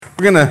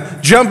We're going to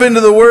jump into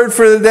the word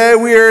for the day.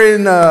 We are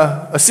in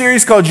a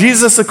series called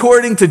Jesus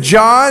According to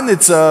John.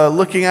 It's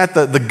looking at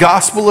the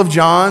Gospel of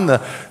John,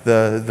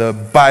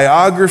 the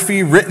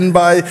biography written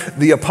by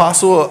the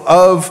apostle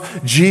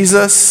of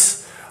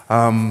Jesus.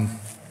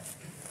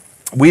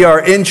 We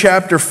are in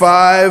chapter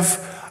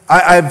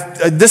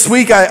 5. This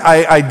week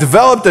I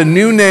developed a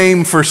new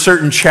name for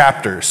certain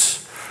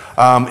chapters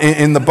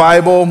in the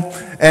Bible.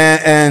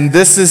 And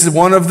this is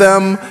one of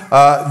them.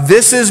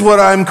 This is what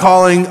I'm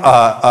calling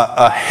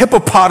a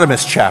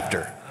hippopotamus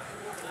chapter.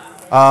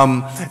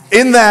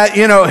 In that,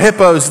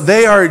 hippos,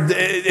 they are,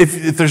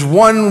 if there's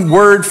one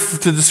word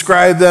to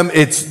describe them,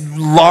 it's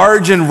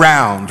large and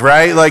round,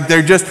 right? Like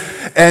they're just,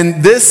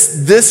 and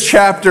this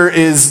chapter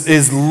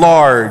is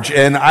large.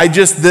 And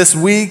this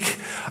week,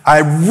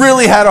 I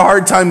really had a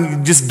hard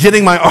time just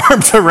getting my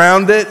arms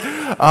around it.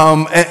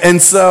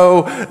 And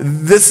so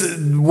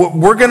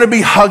we're going to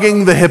be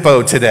hugging the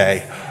hippo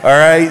today. All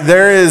right.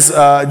 There is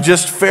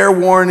just fair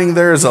warning.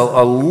 There is a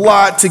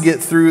lot to get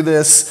through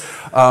this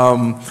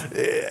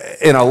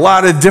in a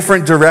lot of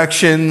different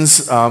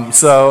directions. My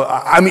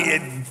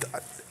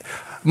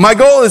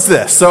goal is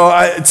this.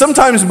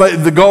 Sometimes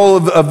the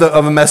goal of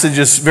a message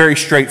is very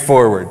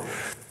straightforward.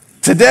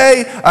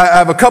 Today, I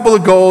have a couple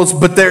of goals,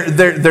 but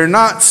they're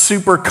not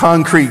super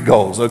concrete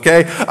goals,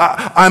 okay?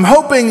 I'm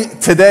hoping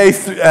today,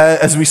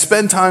 as we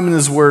spend time in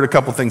His Word, a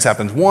couple things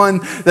happen. One,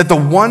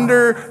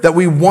 that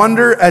we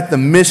wonder at the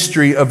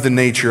mystery of the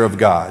nature of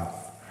God.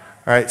 All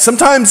right?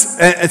 Sometimes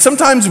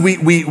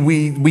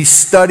we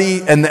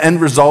study, and the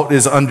end result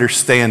is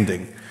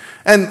understanding.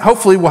 And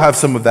hopefully we'll have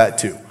some of that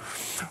too.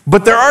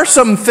 But there are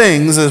some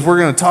things, as we're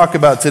going to talk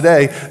about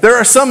today, there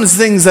are some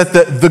things that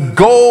the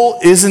goal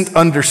isn't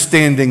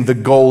understanding, the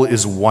goal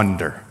is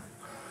wonder,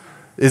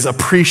 is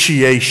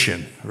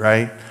appreciation,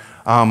 right?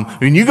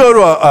 When you go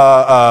to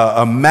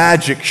a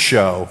magic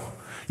show,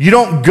 you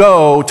don't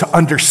go to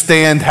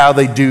understand how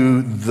they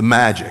do the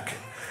magic.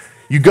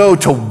 You go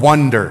to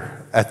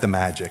wonder at the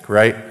magic,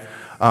 right?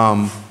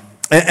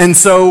 And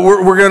so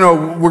we're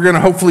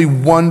gonna hopefully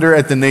wonder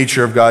at the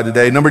nature of God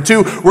today. Number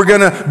two, we're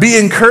gonna be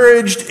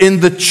encouraged in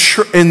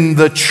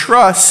the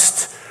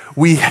trust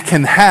we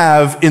can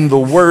have in the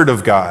Word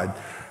of God.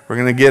 We're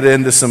gonna get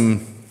into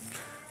some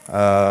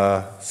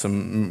nerdy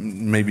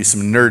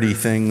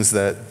things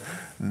that's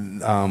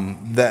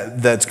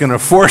going to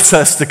force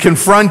us to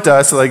confront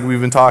us, like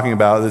we've been talking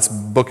about. This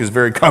book is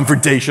very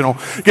confrontational.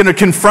 Going to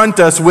confront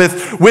us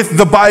with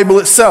the Bible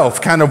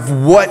itself, kind of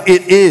what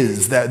it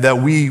is that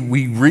we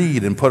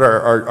read and put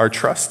our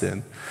trust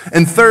in.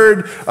 And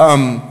third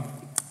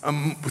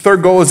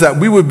goal is that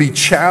we would be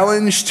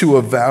challenged to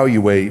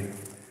evaluate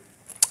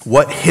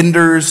what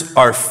hinders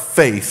our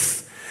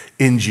faith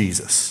in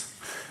Jesus.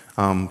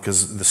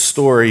 Because at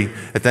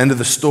the end of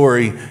the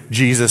story,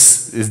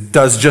 Jesus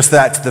does just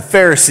that to the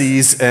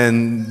Pharisees,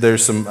 and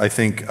there's some, I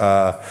think,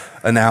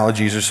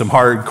 analogies or some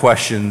hard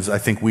questions I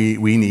think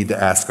we need to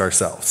ask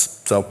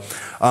ourselves. So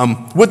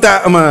with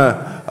that, I'm going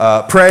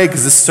to pray,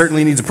 because this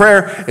certainly needs a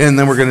prayer, and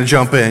then we're going to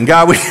jump in.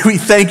 God, we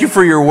thank you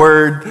for your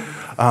word.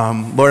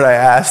 Lord, I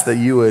ask that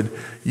you would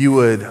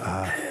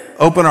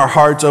open our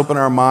hearts, open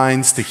our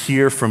minds to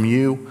hear from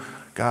you.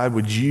 God,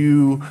 would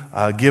you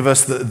give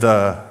us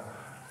the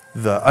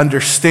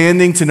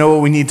understanding to know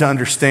what we need to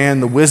understand,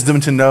 the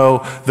wisdom to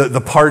know the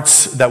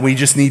parts that we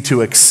just need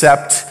to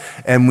accept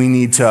and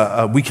we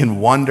can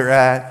wonder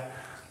at.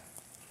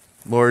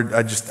 Lord,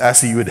 I just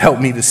ask that you would help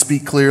me to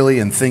speak clearly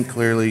and think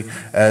clearly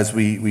as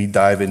we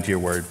dive into your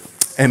word.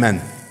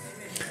 Amen.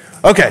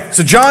 Okay,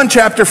 so John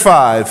chapter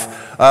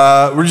 5.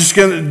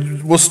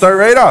 We'll start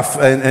right off,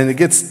 and it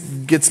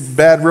gets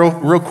bad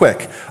real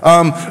quick.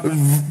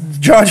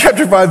 John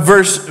chapter 5,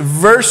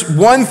 verse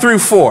 1 through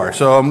 4.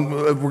 So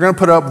we're going to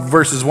put up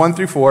verses 1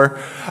 through 4.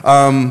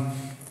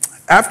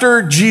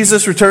 After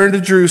Jesus returned to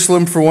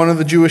Jerusalem for one of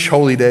the Jewish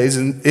holy days,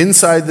 and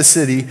inside the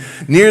city,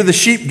 near the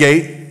sheep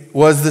gate,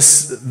 was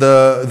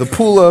the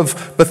pool of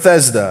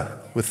Bethesda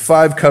with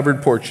 5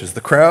 covered porches.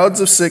 The crowds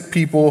of sick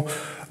people,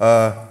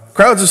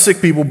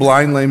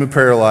 blind, lame, and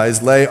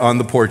paralyzed, lay on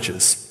the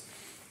porches.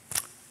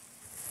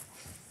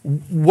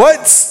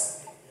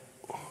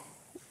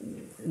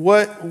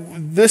 What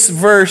this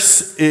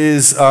verse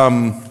is,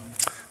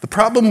 the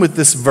problem with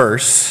this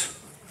verse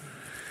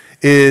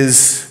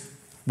is,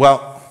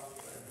 well,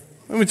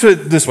 let me put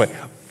it this way.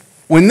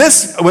 When I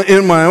went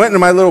into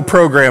my little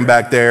program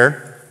back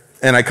there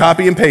and I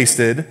copy and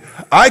pasted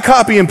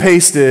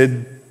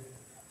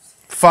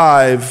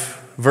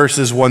 5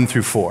 verses 1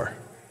 through 4.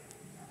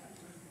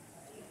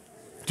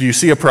 Do you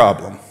see a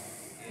problem?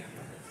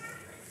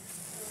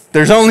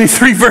 There's only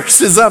 3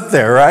 verses up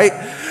there, right?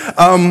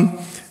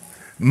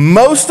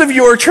 Most of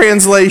your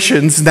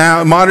translations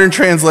now, modern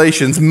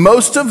translations,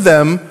 most of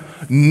them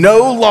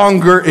no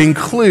longer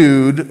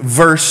include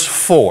verse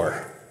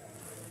 4.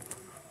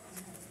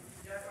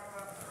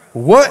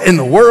 What in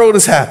the world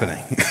is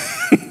happening?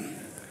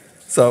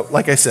 So,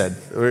 like I said,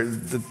 we're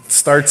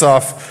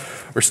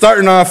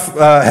starting off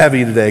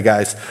heavy today,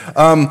 guys.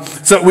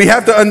 So we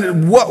have to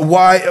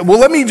why. Well,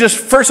 let me just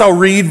first. I'll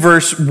read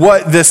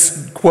what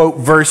this quote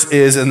verse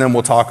is, and then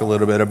we'll talk a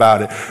little bit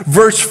about it.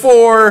 Verse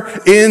 4,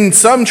 in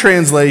some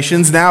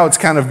translations, now it's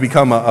kind of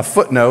become a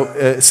footnote.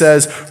 It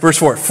says, verse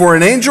 4, "For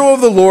an angel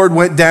of the Lord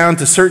went down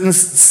to certain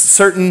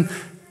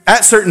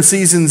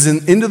seasons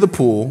into the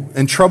pool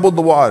and troubled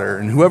the water,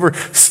 and whoever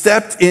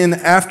stepped in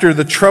after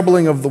the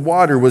troubling of the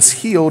water was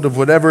healed of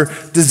whatever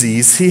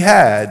disease he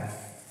had."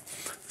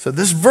 So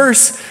this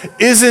verse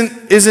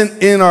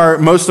isn't in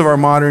most of our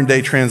modern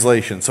day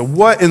translations. So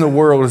what in the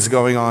world is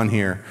going on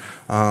here?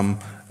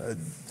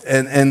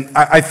 And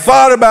I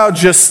thought about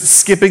just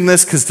skipping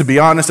this because, to be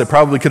honest, I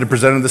probably could have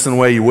presented this in a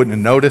way you wouldn't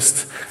have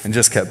noticed and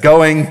just kept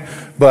going.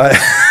 But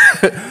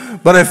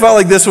but I felt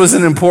like this was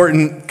an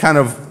important kind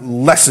of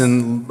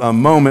lesson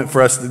moment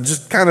for us to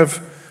just kind of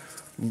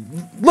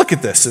look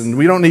at this. And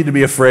we don't need to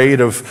be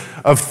afraid of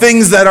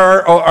things that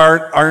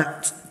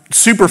aren't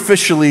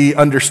superficially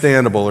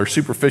understandable or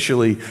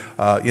superficially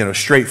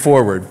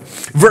straightforward.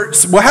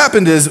 What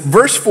happened is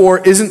verse 4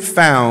 isn't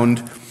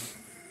found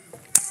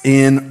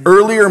in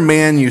earlier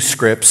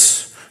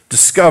manuscripts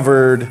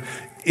discovered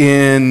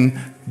in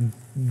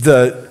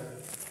the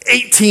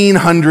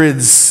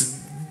 1800s.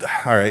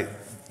 All right,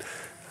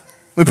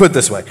 let me put it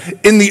this way.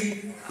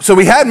 So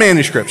we had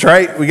manuscripts,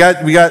 right? We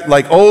got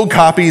like old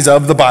copies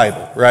of the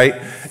Bible, right?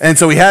 And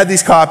so we had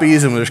these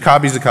copies, and there's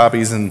copies of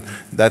copies, and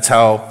that's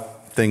how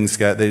things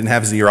got. They didn't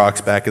have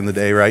Xerox back in the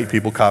day, right?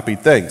 People copied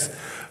things,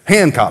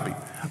 hand copied.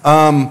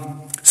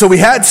 So we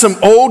had some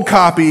old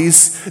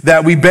copies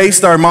that we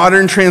based our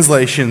modern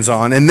translations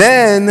on, and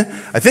then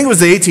I think it was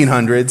the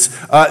 1800s.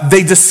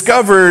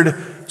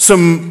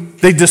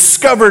 They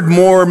discovered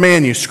more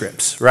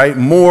manuscripts, right?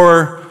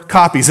 More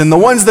copies, and the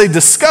ones they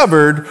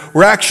discovered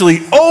were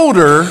actually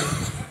older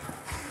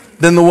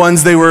than the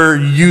ones they were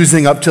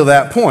using up till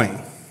that point.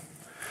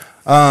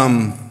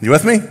 You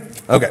with me?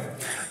 Okay.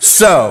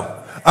 So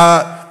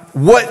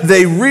what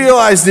they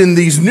realized in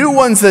these new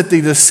ones that they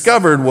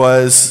discovered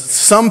was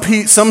some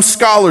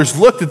scholars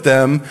looked at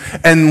them,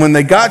 and when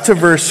they got to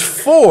verse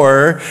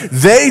 4,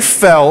 they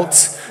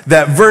felt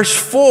that verse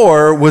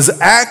 4 was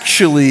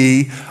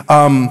actually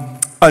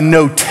a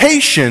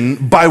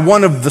notation by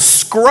one of the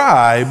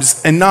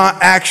scribes and not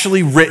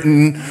actually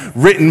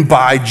written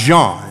by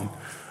John.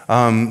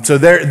 So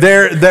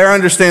they're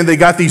understanding, they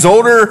got these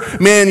older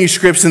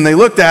manuscripts and they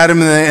looked at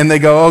them and they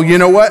go, oh, you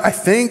know what? I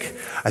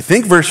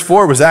think verse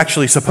 4 was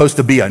actually supposed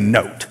to be a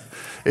note.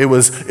 It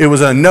was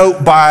a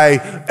note by,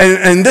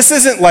 and this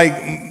isn't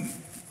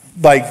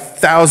like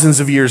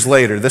thousands of years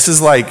later. This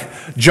is like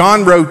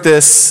John wrote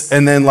this,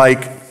 and then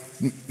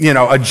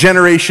a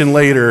generation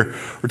later,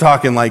 we're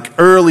talking like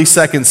early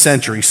 2nd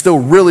century, still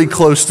really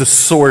close to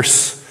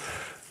source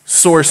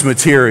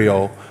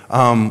material.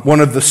 One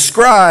of the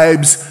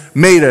scribes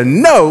made a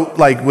note,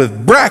 like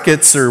with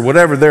brackets or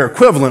whatever their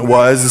equivalent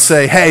was, to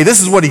say, hey, this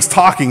is what he's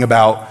talking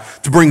about,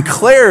 to bring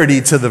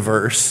clarity to the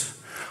verse.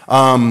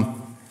 And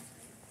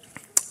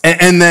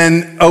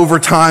then over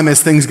time,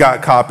 as things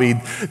got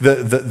copied,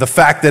 the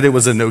fact that it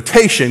was a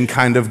notation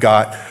kind of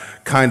got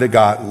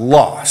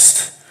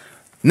lost.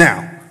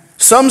 Now,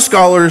 some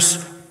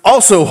scholars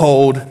also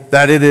hold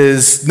that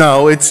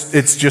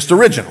it's just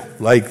original.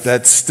 Like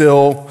that's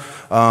still,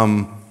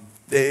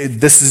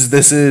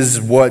 this is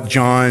what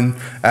John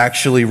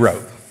actually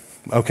wrote.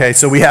 Okay,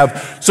 so we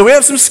have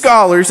some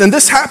scholars, and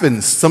this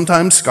happens.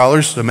 Sometimes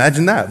scholars,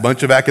 imagine that, a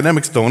bunch of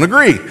academics don't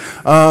agree.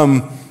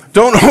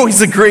 Don't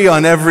always agree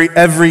on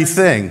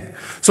everything.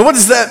 So what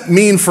does that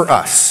mean for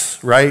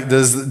us, right?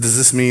 Does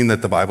this mean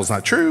that the Bible's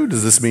not true?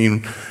 Does this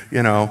mean,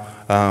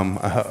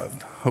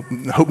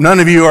 hope none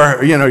of you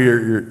are,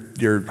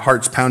 your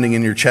heart's pounding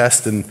in your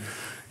chest and,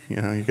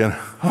 you're going,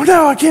 oh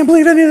no, I can't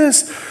believe any of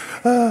this.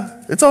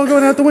 It's all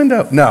going out the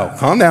window. No,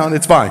 calm down,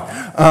 it's fine.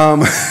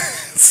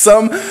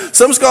 Some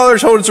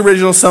scholars hold it's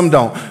original, some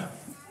don't.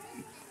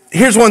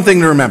 Here's one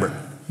thing to remember.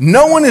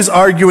 No one is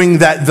arguing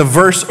that the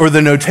verse or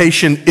the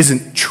notation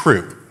isn't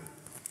true.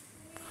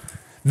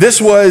 This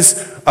was,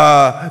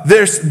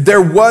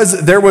 there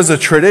was a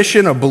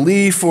tradition, a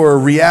belief, or a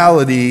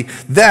reality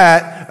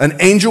that an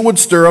angel would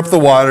stir up the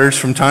waters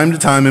from time to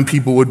time and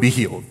people would be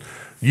healed.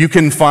 You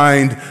can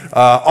find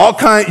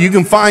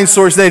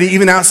source data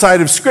even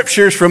outside of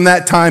scriptures from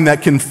that time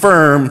that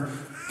confirm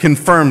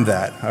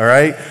that, all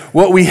right?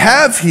 What we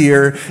have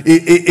here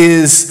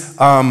is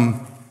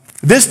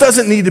this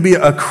doesn't need to be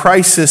a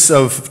crisis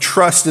of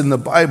trust in the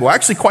Bible.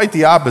 Actually, quite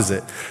the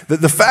opposite.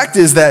 The fact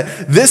is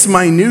that this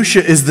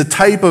minutia is the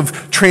type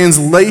of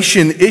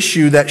translation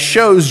issue that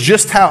shows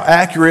just how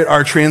accurate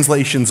our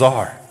translations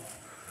are.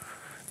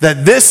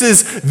 That this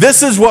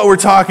is what we're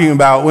talking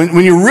about.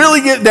 When you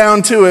really get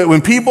down to it,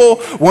 when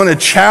people want to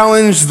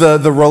challenge the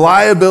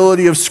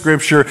reliability of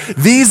Scripture,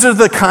 these are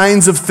the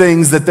kinds of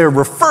things that they're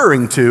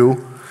referring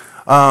to,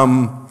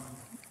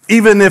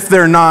 even if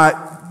they're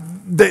not.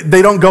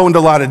 They don't go into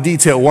a lot of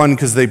detail, one,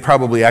 because they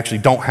probably actually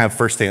don't have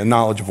firsthand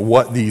knowledge of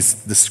what these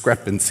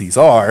discrepancies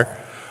are.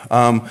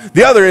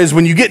 The other is,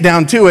 when you get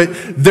down to it,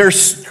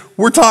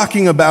 we're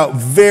talking about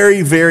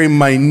very, very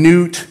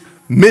minute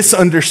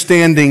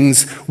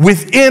misunderstandings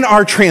within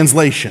our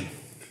translation,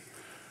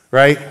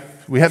 right?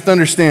 We have to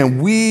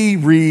understand, we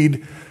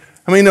read,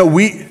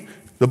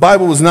 the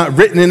Bible was not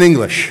written in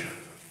English,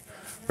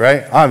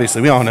 right?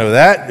 Obviously, we all know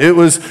that. It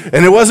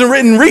wasn't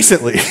written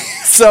recently.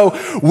 So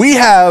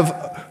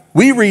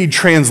we read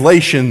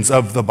translations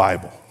of the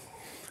Bible,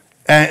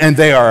 and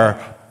they are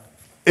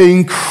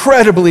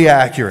incredibly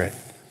accurate,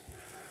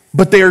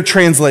 but they are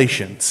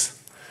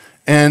translations.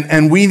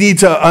 And we need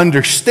to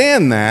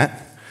understand that.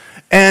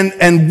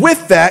 And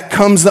with that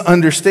comes the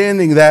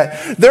understanding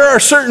that there are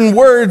certain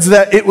words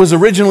that it was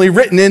originally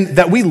written in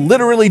that we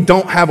literally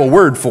don't have a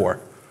word for,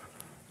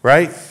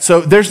 right?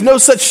 So there's no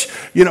such,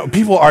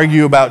 people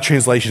argue about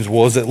translations.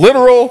 Well, is it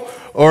literal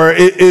or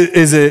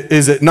is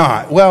it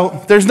not?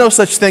 Well, there's no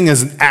such thing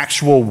as an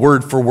actual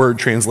word-for-word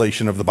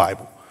translation of the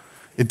Bible.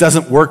 It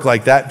doesn't work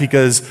like that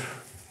because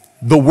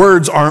the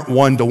words aren't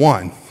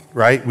one-to-one,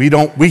 right? We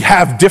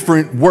have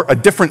a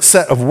different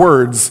set of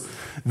words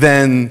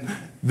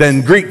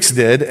than Greeks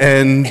did,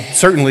 and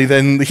certainly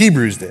than the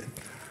Hebrews did.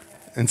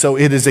 And so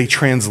it is a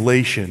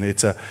translation.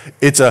 It's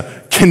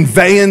a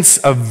conveyance,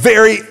 a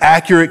very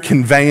accurate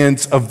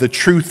conveyance of the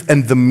truth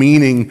and the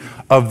meaning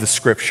of the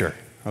Scripture,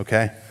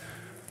 okay?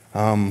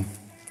 And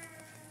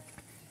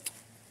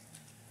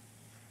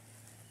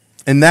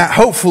that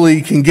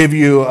hopefully can give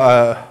you,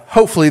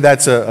 hopefully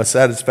that's a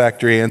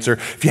satisfactory answer.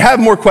 If you have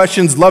more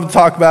questions, love to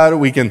talk about it.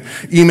 We can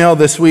email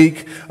this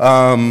week.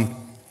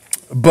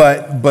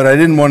 But I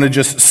didn't want to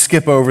just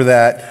skip over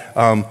that,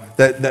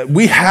 that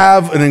we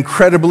have an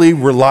incredibly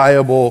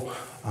reliable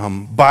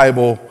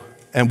Bible,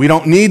 and we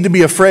don't need to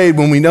be afraid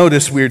when we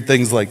notice weird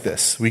things like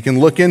this. We can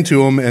look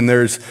into them, and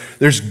there's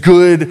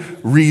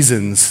good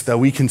reasons that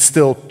we can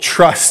still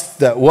trust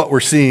that what we're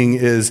seeing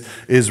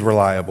is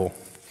reliable.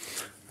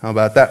 How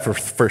about that for the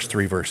first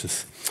 3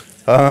 verses?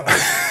 All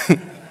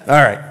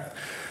right.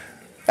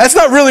 That's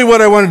not really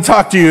what I wanted to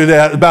talk to you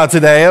about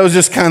today. It was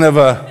just kind of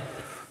a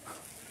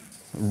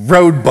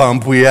road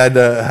bump we had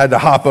to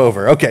hop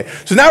over. Okay,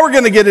 so now we're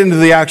going to get into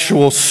the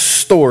actual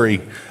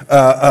story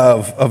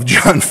of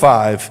John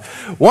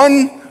 5.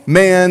 One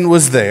man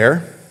was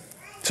there.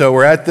 So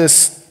we're at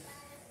this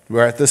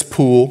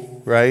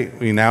pool, right?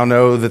 We now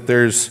know that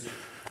there's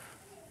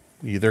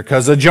either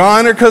because of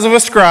John or because of a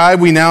scribe,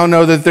 we now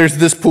know that there's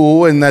this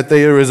pool and that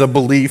there is a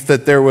belief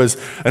that there was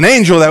an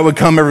angel that would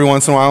come every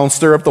once in a while and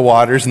stir up the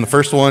waters, and the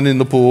first one in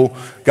the pool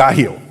got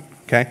healed,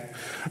 okay?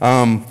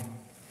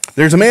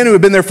 There's a man who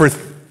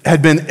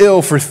had been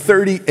ill for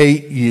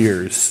 38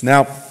 years.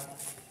 Now,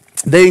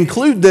 they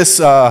include this,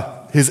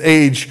 his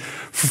age,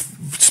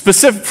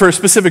 for a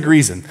specific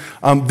reason.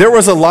 There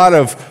was a lot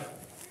of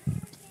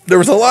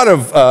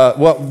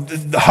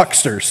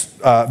hucksters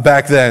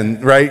back then,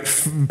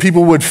 right?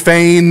 People would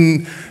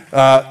feign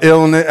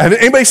illness. Have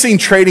anybody seen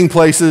Trading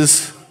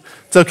Places?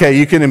 It's okay,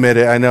 you can admit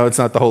it. I know it's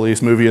not the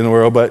holiest movie in the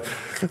world, but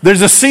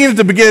there's a scene at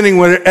the beginning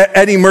where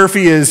Eddie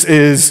Murphy is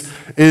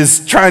he's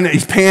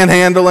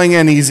panhandling,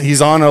 and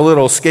he's on a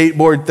little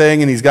skateboard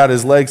thing, and he's got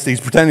his legs, he's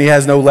pretending he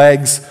has no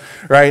legs,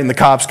 right? And the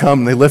cops come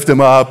and they lift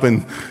him up,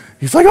 and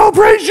he's like, "Oh,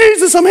 praise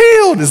Jesus, I'm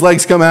healed." His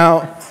legs come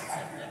out.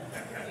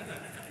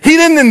 He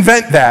didn't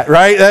invent that,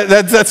 right?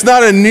 That's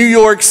not a New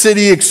York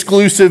City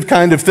exclusive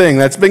kind of thing.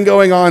 That's been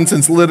going on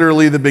since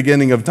literally the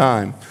beginning of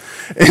time.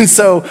 And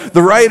so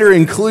the writer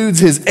includes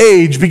his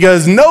age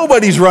because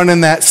nobody's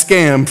running that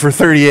scam for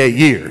 38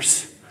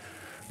 years.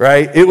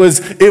 Right? It was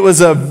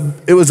a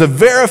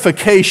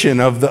verification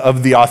of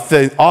the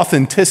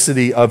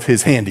authenticity of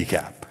his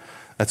handicap.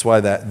 That's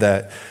why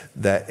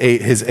that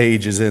his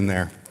age is in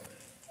there.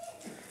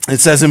 It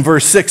says in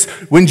verse 6,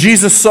 when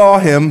Jesus saw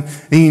him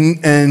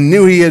and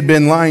knew he had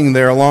been lying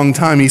there a long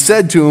time, he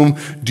said to him,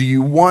 "Do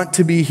you want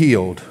to be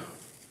healed?"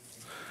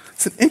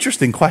 It's an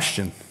interesting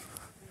question.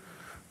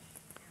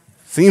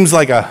 Seems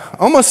like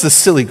almost a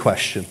silly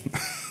question,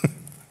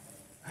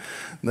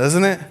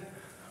 doesn't it?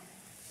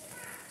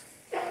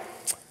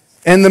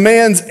 And the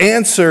man's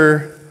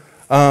answer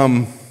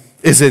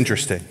is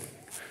interesting,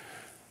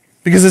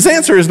 because his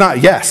answer is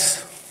not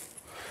yes.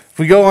 If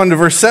we go on to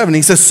verse 7,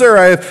 he says, "Sir,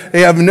 I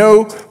have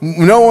no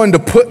one to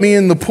put me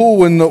in the pool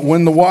when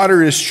the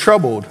water is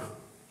troubled.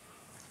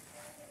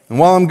 And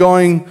while I'm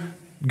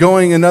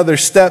going another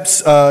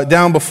steps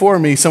down before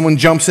me, someone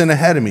jumps in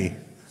ahead of me."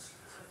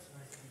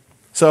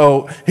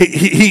 So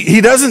he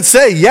doesn't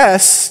say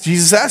yes.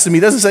 Jesus asked him. He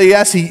doesn't say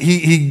yes.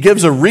 He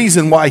gives a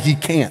reason why he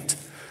can't.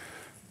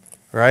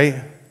 Right?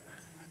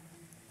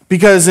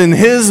 Because in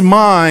his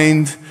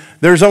mind,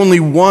 there's only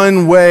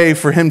one way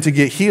for him to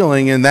get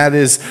healing, and that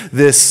is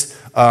this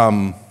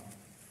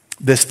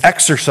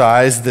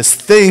exercise, this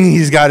thing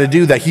he's got to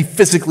do that he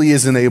physically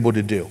isn't able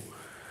to do.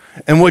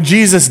 And what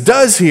Jesus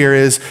does here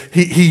is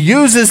he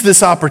uses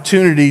this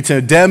opportunity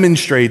to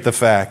demonstrate the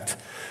fact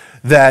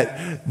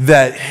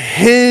that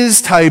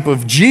his type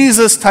of,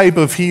 Jesus type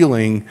of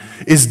healing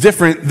is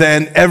different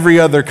than every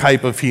other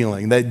type of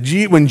healing. That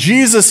when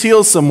Jesus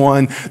heals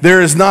someone,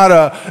 there's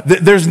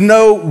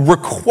no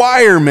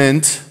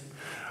requirement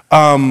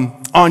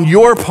on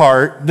your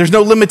part, there's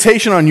no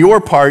limitation on your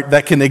part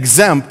that can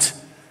exempt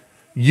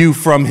you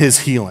from his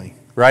healing.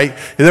 right?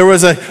 There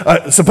was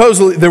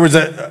supposedly there was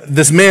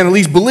this man at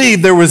least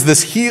believed there was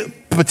this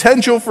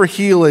potential for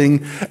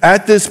healing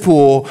at this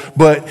pool,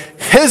 but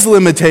his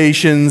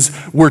limitations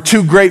were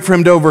too great for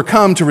him to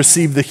overcome to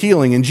receive the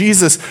healing. And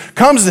Jesus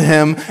comes to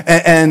him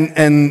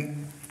and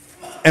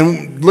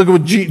look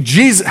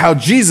at how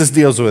Jesus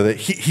deals with it.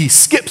 He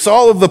skips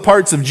all of the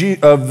parts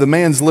of the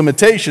man's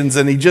limitations,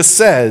 and he just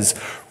says,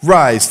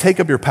 "Rise, take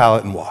up your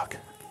pallet and walk."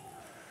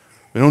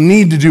 We don't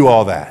need to do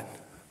all that.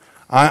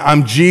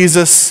 I'm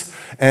Jesus,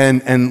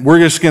 and we're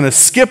just going to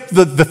skip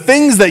the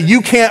things that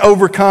you can't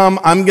overcome.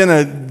 I'm going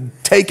to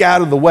take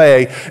out of the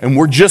way, and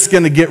we're just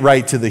going to get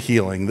right to the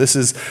healing. This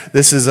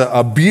is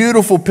a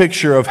beautiful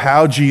picture of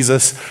how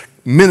Jesus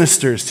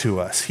ministers to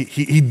us.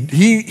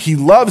 He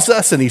loves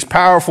us, and he's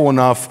powerful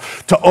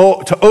enough to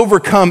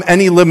overcome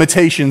any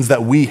limitations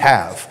that we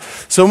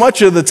have. So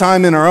much of the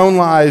time in our own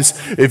lives,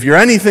 if you're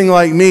anything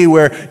like me,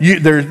 where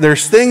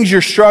there's things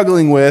you're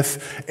struggling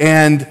with,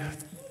 and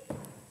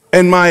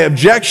my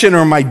objection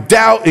or my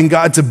doubt in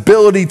God's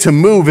ability to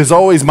move is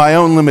always my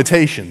own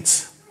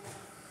limitations.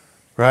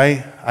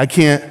 Right? I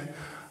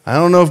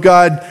don't know if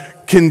God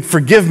can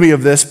forgive me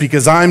of this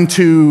because I'm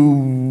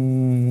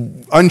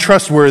too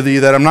untrustworthy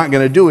that I'm not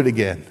going to do it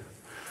again.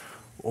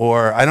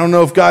 Or I don't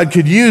know if God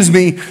could use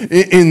me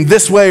in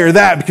this way or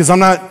that because I'm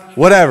not,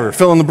 whatever,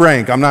 fill in the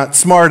blank. I'm not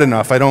smart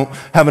enough. I don't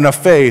have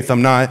enough faith.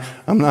 I'm not,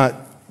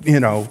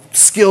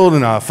 skilled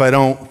enough.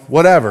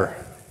 Whatever.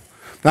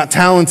 Not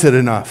talented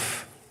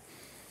enough.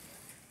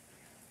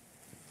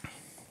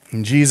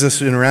 In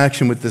Jesus'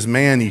 interaction with this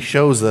man, he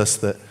shows us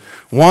that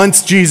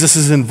once Jesus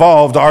is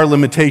involved, our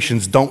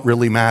limitations don't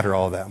really matter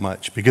all that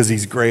much because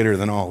he's greater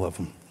than all of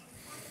them.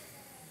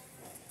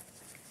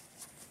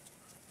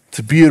 It's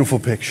a beautiful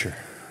picture.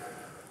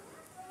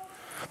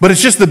 But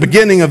it's just the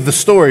beginning of the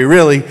story,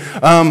 really,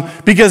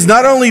 because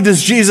not only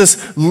does Jesus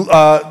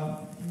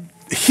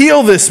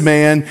heal this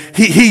man,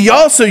 he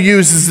also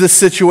uses this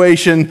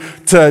situation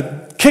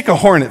to kick a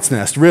hornet's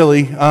nest,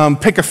 really.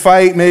 Pick a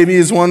fight, maybe,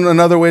 is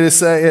another way to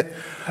say it.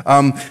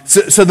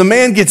 So the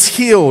man gets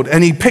healed,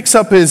 and he picks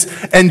up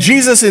and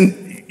Jesus,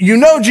 and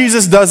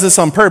Jesus does this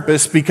on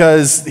purpose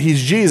because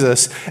he's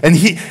Jesus, and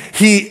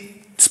he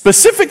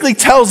specifically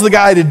tells the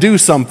guy to do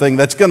something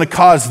that's going to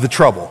cause the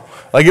trouble.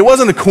 Like, it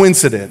wasn't a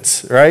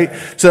coincidence, right?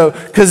 So,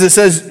 because it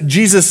says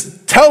Jesus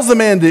tells the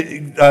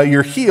man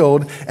you're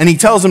healed, and he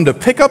tells him to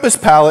pick up his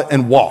pallet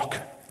and walk,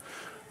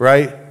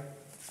 right?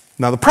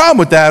 Now, the problem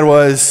with that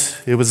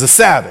was it was a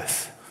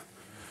Sabbath.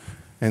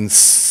 And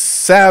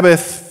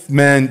Sabbath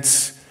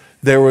meant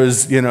there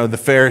was, the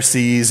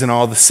Pharisees and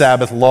all the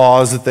Sabbath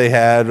laws that they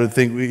had. I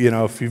think,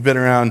 if you've been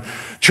around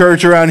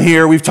church around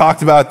here, we've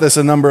talked about this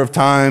a number of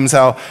times,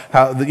 how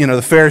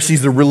the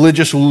Pharisees, the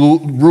religious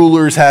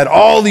rulers, had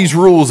all these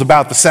rules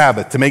about the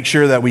Sabbath to make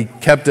sure that we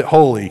kept it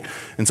holy.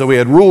 And so we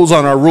had rules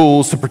on our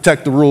rules to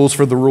protect the rules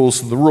for the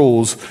rules of the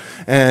rules.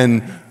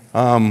 And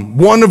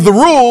one of the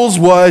rules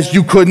was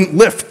you couldn't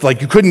lift,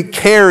 like you couldn't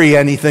carry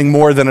anything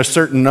more than a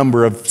certain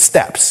number of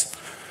steps.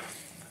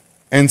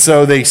 And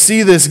so they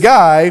see this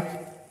guy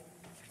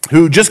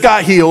who just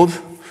got healed,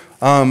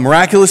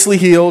 miraculously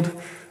healed,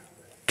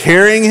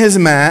 carrying his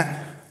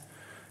mat,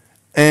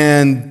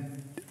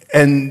 and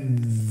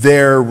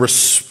their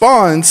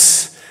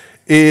response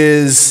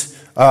is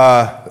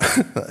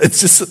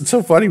it's just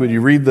so funny when you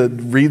read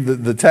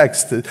the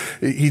text.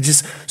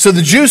 So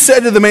the Jews said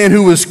to the man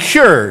who was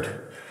cured.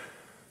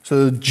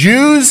 So the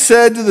Jews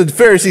said to the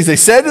Pharisees, they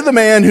said to the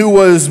man who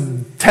was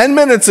 10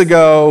 minutes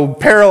ago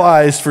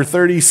paralyzed for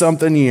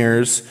 30-something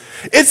years,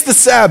 it's the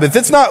Sabbath.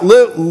 It's not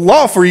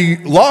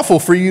lawful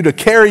for you to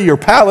carry your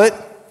pallet.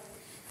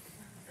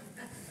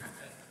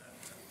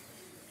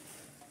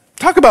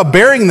 Talk about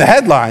burying the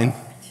headline.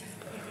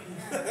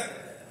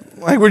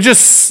 Like, we're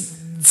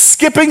just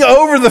skipping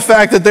over the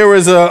fact that there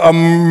was a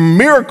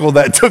miracle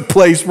that took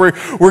place. We're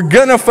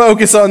going to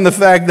focus on the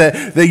fact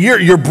that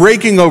you're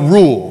breaking a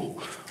rule.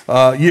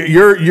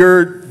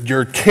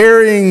 You're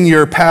carrying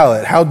your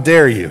pallet. How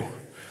dare you?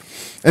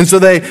 And so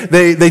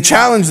they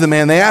challenge the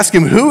man. They ask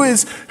him, who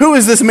is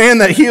this man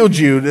that healed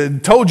you,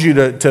 told you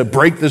to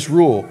break this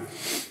rule?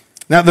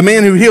 Now, the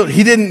man who healed,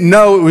 he didn't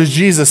know it was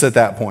Jesus at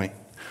that point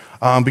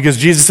because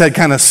Jesus had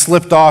kind of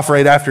slipped off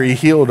right after he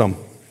healed him.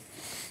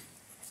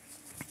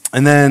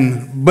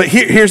 But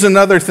here's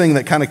another thing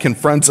that kind of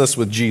confronts us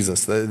with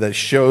Jesus, that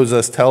shows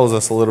us, tells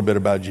us a little bit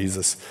about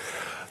Jesus.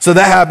 So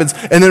that happens.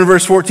 And then in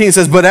verse 14 it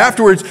says, but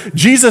afterwards,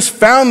 Jesus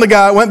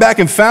went back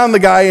and found the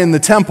guy in the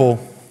temple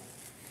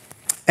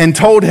and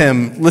told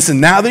him, listen,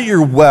 now that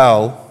you're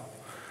well,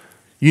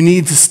 you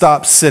need to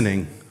stop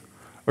sinning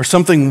or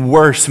something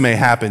worse may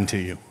happen to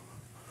you.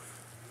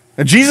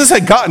 Now, Jesus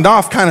had gotten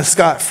off kind of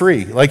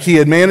scot-free. Like, he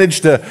had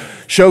managed to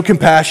show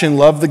compassion,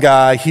 love the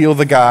guy, heal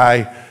the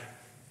guy,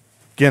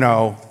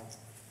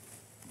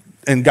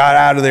 and got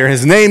out of there.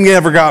 His name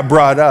never got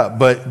brought up,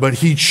 but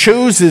he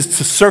chooses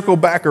to circle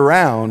back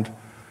around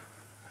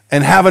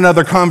and have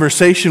another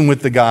conversation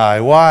with the guy.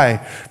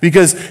 Why?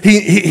 Because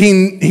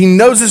he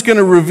knows it's going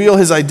to reveal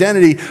his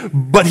identity,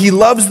 but he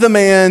loves the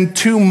man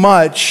too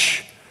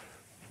much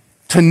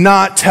to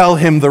not tell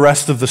him the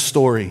rest of the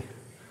story.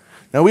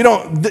 Now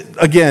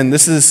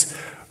this is,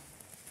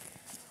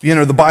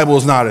 the Bible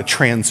is not a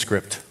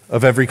transcript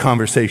of every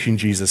conversation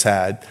Jesus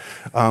had.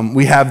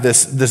 We have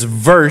this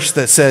verse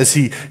that says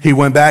he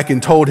went back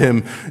and told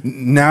him,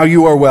 now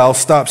you are well,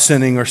 stop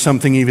sinning, or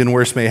something even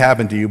worse may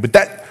happen to you. But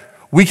that,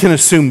 we can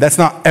assume that's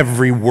not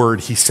every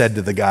word he said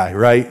to the guy,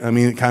 right? I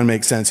mean, it kind of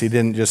makes sense. He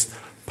didn't just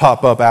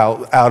pop up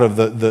out of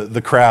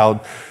the crowd,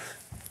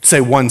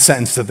 say one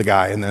sentence to the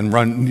guy, and then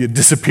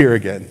disappear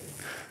again.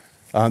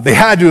 They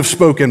had to have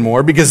spoken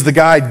more because the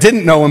guy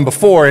didn't know him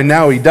before, and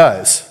now he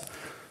does.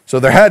 So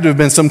there had to have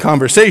been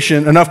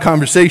enough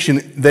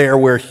conversation there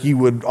where he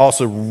would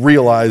also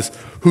realize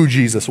who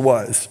Jesus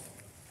was.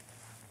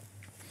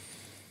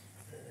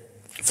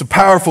 It's a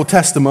powerful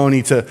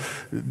testimony to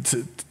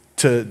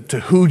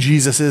who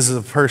Jesus is as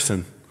a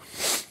person.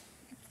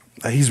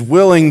 He's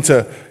willing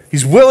to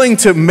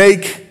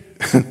make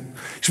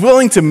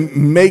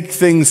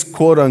things,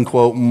 quote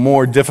unquote,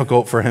 more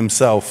difficult for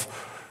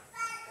himself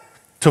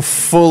to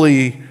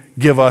fully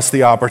give us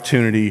the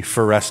opportunity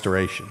for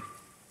restoration.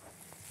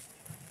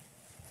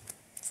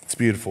 It's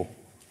beautiful.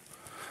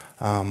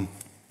 But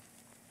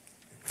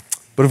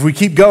if we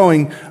keep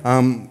going,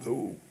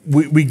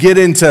 we get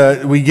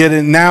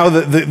in now.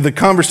 The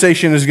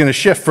conversation is going to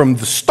shift from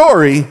the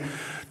story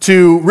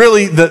to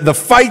really the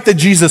fight that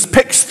Jesus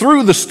picks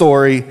through the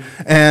story,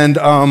 and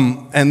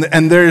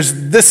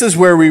this is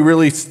where we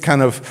really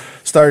kind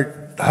of start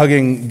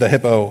hugging the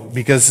hippo,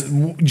 because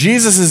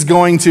Jesus is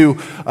going to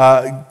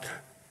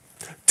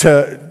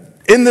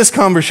in this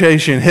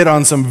conversation hit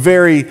on some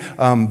very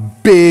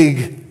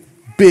big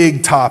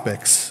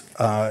topics.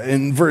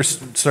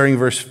 Starting in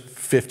verse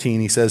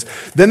 15, he says,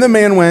 "Then the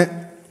man went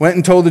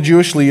and told the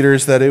Jewish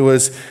leaders that it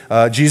was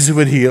Jesus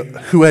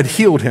who had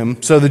healed him.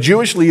 So the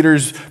Jewish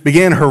leaders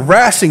began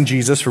harassing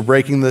Jesus for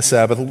breaking the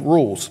Sabbath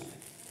rules.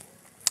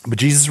 But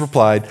Jesus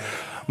replied,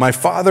 'My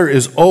Father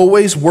is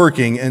always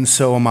working, and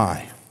so am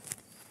I.'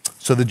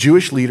 So the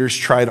Jewish leaders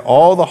tried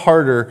all the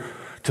harder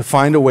to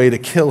find a way to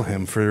kill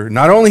him, for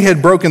not only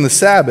had broken the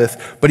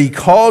Sabbath, but he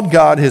called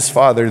God his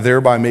Father,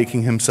 thereby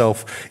making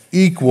himself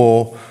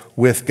equal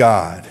with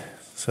God."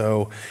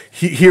 So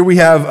here we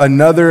have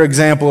another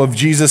example of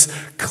Jesus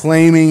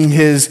claiming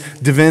his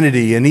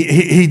divinity. And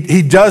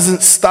he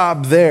doesn't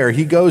stop there.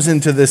 He goes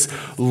into this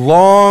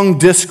long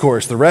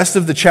discourse. The rest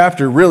of the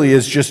chapter really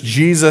is just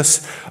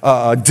Jesus,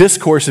 a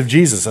discourse of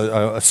Jesus,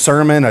 a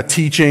sermon, a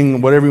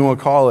teaching, whatever you want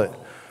to call it,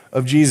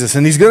 of Jesus.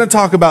 And he's going to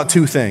talk about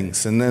two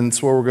things, and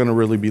that's what we're going to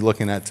really be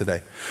looking at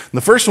today. And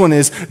the first one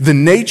is the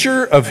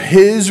nature of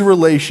his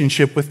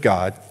relationship with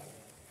God.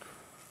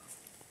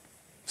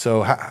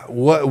 So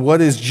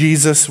what is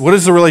Jesus? What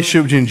is the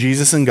relationship between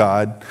Jesus and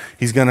God?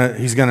 He's gonna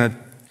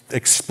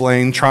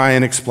try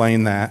and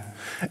explain that,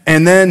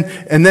 and then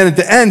at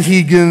the end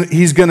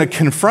he's gonna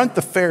confront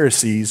the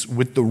Pharisees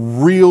with the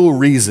real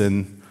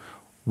reason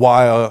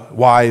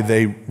why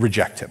they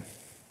reject him.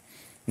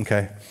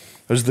 Okay,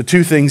 those are the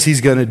two things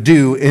he's gonna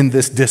do in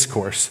this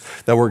discourse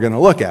that we're gonna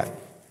look at.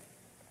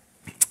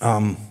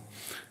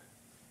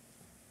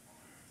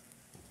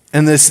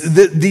 And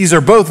these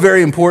are both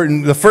very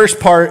important. The first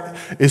part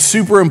is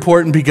super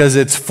important because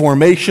it's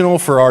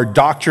formational for our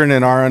doctrine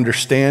and our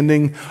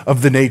understanding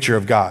of the nature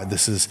of God.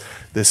 This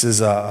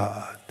is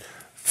a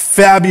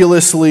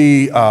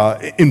fabulously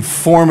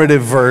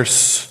informative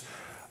verse,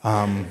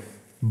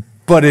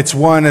 but it's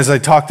one, as I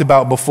talked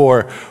about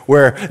before,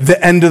 where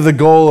the end of the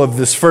goal of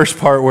this first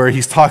part, where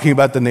he's talking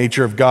about the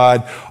nature of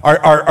God,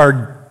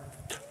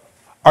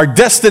 our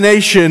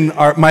destination,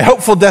 my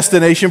hopeful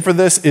destination for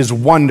this is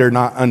wonder,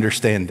 not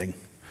understanding.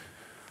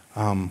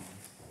 And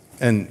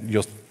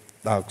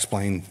I'll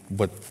explain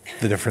what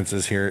the difference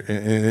is here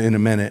in a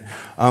minute.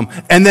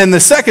 And then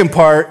the second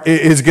part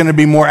is going to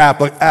be more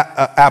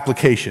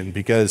application,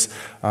 because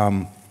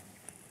the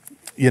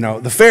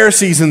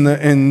Pharisees in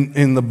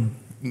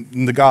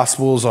the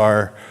Gospels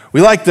are,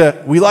 we like to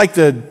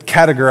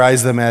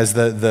categorize them as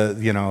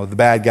the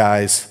bad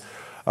guys,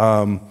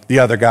 the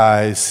other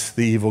guys,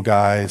 the evil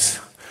guys.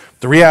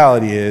 The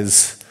reality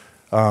is,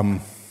 they're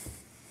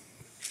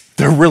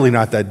really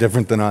not that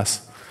different than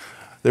us.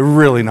 They're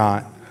really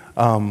not.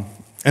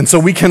 And so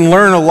we can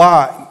learn a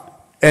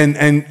lot, and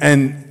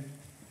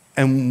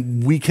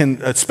we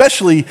can,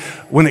 especially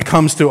when it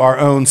comes to our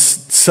own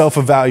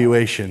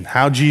self-evaluation,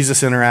 how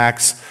Jesus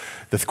interacts,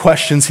 the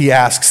questions he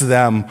asks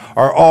them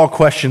are all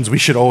questions we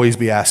should always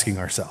be asking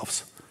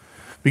ourselves.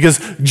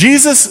 Because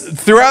Jesus,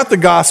 throughout the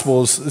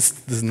Gospels, this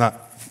is not...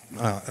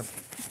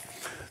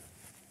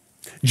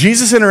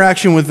 Jesus'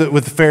 interaction with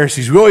the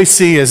Pharisees, we always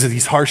see as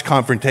these harsh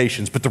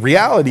confrontations. But the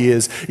reality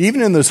is,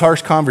 even in those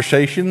harsh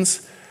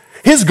conversations,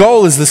 his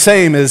goal is the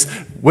same as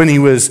when he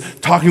was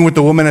talking with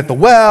the woman at the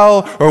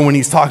well, or when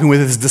he's talking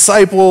with his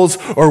disciples,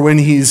 or when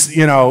he's,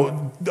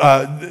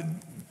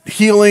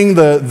 healing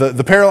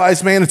the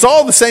paralyzed man. It's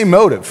all the same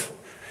motive.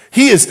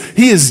 He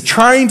is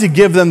trying to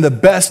give them the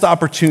best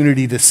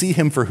opportunity to see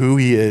him for who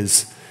he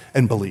is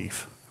and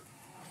believe.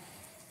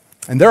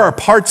 And there are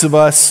parts of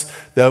us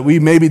that we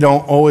maybe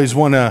don't always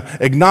want to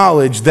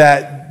acknowledge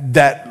that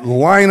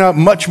line up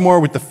much more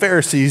with the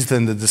Pharisees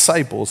than the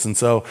disciples. And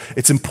so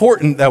it's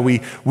important that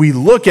we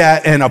look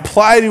at and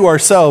apply to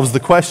ourselves the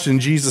question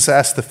Jesus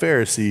asked the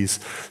Pharisees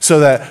so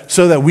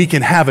that we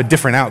can have a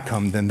different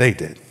outcome than they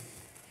did.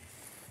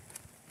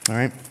 All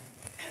right?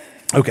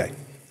 Okay.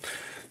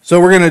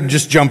 So we're going to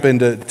just jump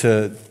into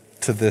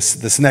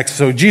this next.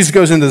 So Jesus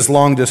goes into this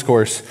long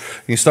discourse.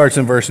 He starts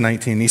in verse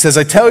 19. He says,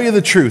 I tell you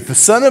the truth, the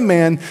Son of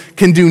Man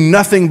can do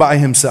nothing by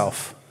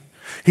himself.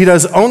 He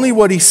does only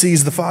what he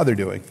sees the Father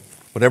doing.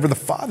 Whatever the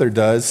Father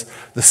does,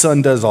 the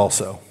Son does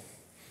also.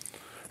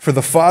 For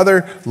the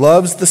Father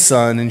loves the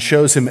Son and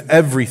shows him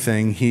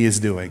everything he is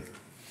doing.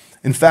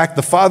 In fact,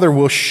 the Father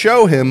will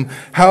show him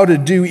how to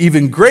do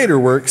even greater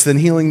works than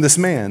healing this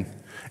man.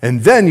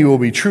 And then you will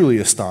be truly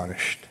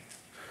astonished.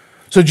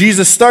 So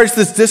Jesus starts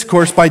this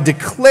discourse by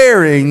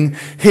declaring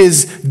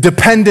his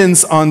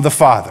dependence on the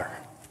Father.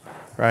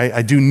 Right?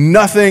 I do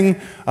nothing,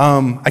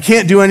 I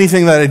can't do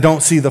anything that I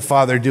don't see the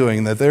Father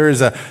doing. That there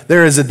is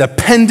a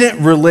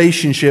dependent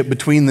relationship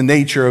between the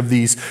nature of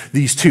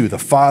these two, the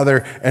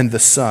Father and the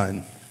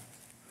Son.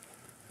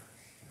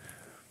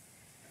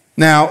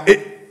 Now,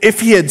 if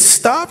he had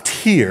stopped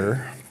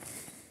here,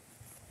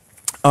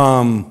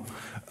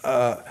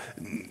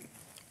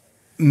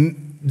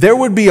 there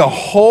would be a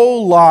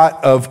whole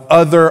lot of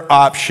other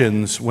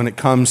options when it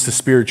comes to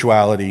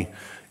spirituality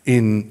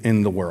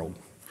in the world.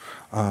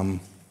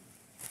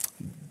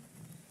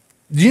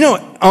 Do you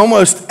know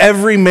almost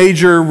every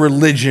major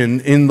religion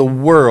in the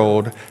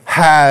world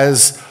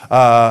has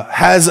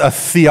a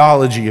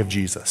theology of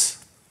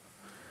Jesus?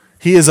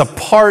 He is a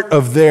part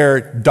of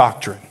their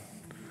doctrine.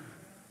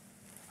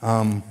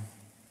 And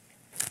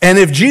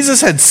if Jesus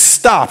had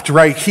stopped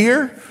right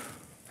here,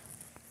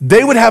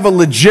 they would have a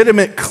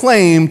legitimate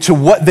claim to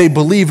what they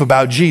believe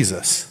about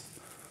Jesus.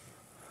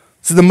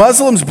 So the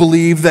Muslims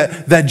believe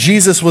that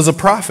Jesus was a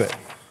prophet,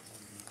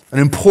 an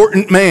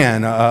important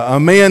man, a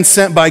man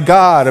sent by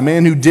God, a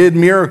man who did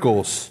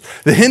miracles.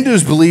 The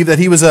Hindus believe that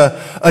he was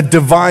a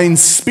divine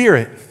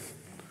spirit,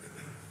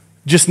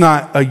 just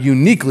not a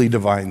uniquely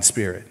divine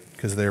spirit,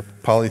 because they're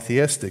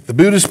polytheistic. The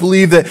Buddhists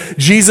believe that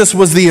Jesus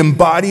was the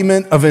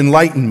embodiment of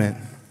enlightenment.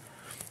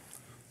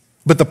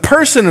 But the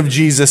person of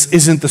Jesus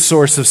isn't the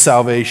source of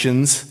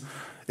salvation,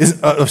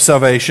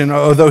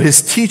 although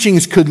his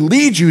teachings could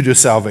lead you to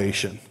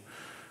salvation,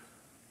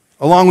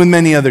 along with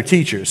many other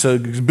teachers. So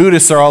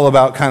Buddhists are all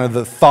about kind of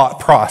the thought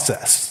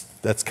process.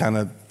 That's kind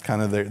of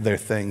their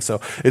thing.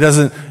 So it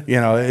doesn't,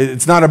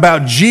 it's not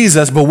about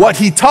Jesus, but what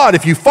he taught,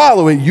 if you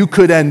follow it, you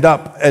could end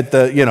up at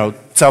the,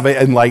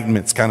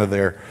 enlightenment's kind of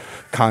their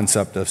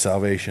concept of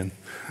salvation.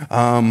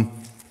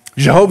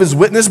 Jehovah's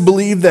Witnesses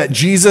believe that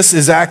Jesus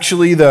is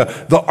actually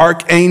the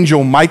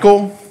archangel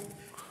Michael,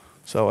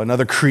 so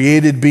another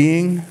created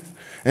being.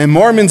 And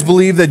Mormons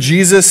believe that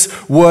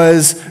Jesus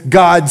was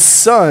God's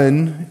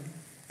son,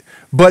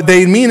 but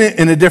they mean it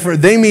in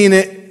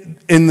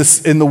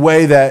the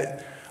way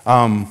that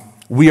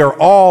we are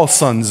all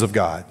sons of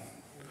God.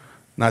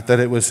 Not that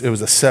it was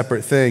a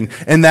separate thing.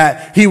 And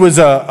that he was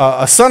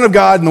a son of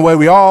God in the way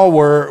we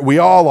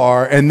all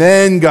are, and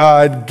then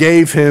God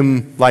gave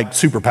him like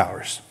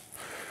superpowers.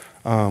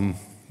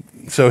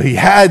 So he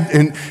had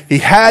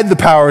the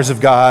powers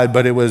of God,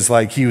 but it was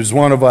like he was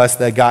one of us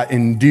that got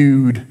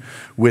endued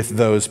with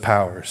those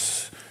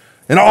powers.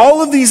 And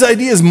all of these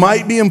ideas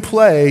might be in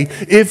play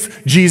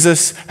if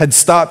Jesus had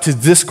stopped his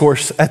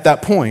discourse at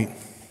that point.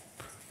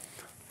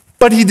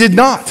 But he did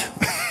not.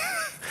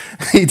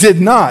 He did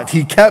not.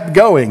 He kept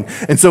going.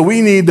 And so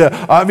we need to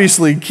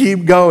obviously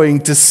keep going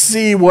to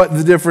see what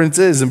the difference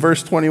is. In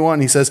verse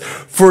 21, he says,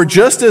 "For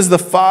just as the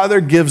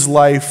Father gives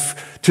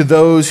life to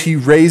those he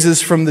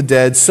raises from the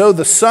dead, so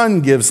the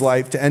Son gives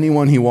life to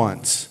anyone he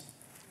wants."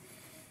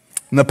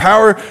 And the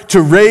power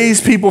to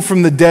raise people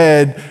from the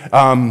dead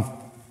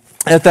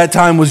at that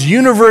time was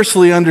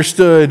universally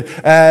understood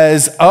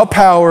as a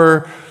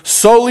power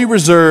solely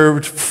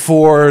reserved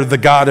for the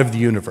God of the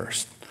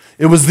universe.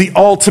 It was the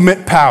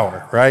ultimate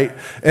power, right?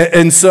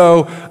 And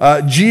so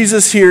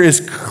Jesus here is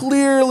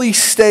clearly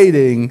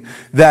stating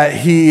that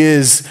he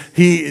is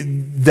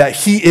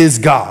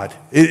God.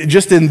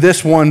 Just in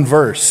this one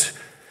verse.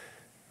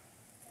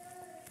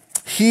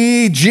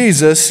 He,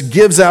 Jesus,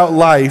 gives out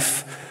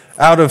life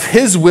out of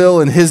his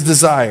will and his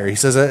desire. He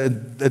says,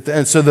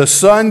 so the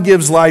Son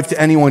gives life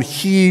to anyone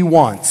he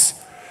wants.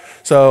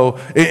 So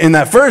in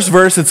that first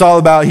verse, it's all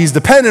about he's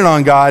dependent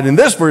on God. In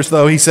this verse,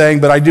 though, he's saying,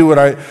 but I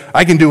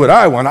can do what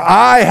I want.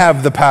 I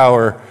have the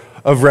power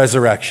of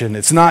resurrection.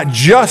 It's not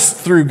just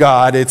through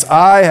God, it's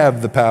I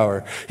have the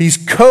power. He's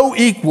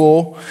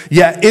co-equal,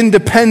 yet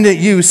independent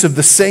use of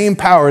the same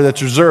power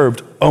that's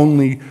reserved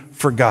only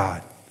for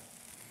God.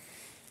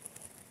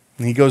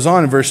 And he goes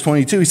on in verse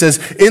 22, he says,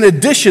 "In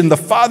addition, the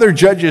Father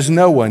judges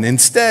no one.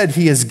 Instead,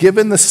 he has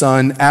given the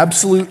Son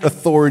absolute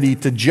authority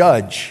to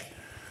judge."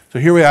 So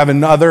here we have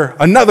another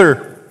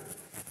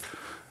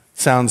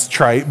sounds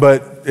trite,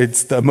 but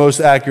it's the most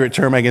accurate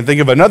term I can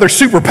think of. Another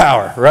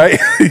superpower, right?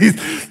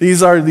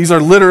 These are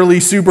literally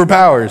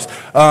superpowers.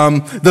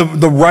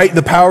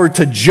 The power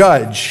to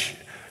judge,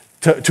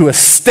 to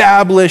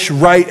establish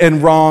right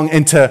and wrong,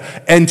 and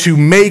to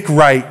make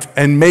right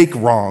and make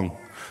wrong.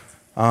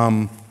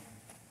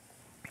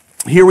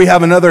 Here we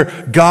have another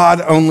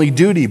God-only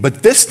duty,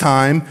 but this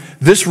time,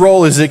 this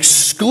role is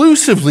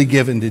exclusively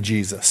given to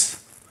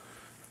Jesus.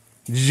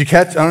 Did you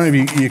catch? I don't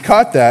know if you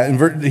caught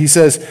that. He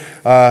says,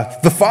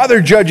 the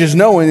Father judges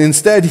no one.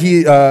 Instead,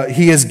 he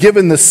has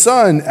given the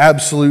Son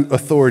absolute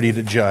authority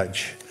to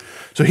judge.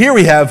 So here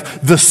we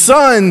have the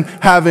Son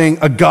having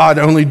a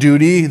God-only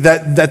duty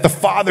that the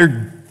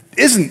Father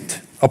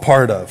isn't a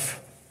part of.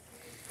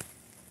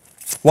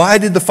 Why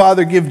did the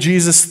Father give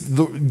Jesus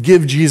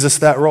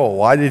that role?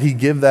 Why did he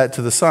give that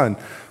to the Son?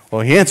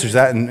 Well, he answers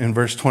that in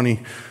verse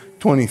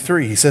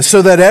 23. He says,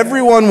 so that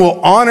everyone will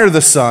honor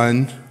the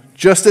Son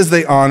just as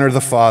they honor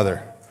the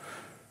Father.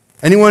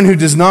 Anyone who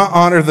does not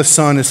honor the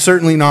Son is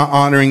certainly not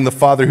honoring the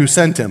Father who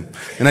sent him.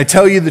 And I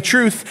tell you the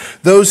truth,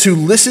 those who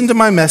listen to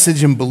my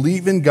message and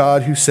believe in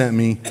God who sent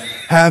me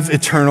have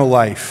eternal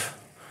life.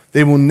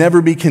 They will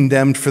never be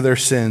condemned for their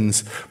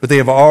sins, but they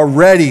have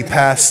already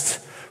passed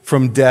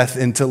from death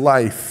into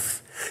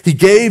life. He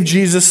gave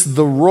Jesus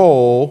the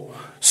role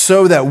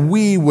so that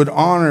we would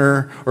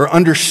honor or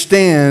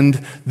understand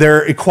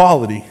their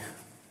equality.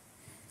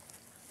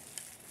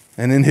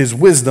 And in his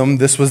wisdom,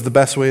 this was the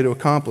best way to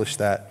accomplish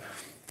that.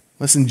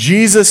 Listen,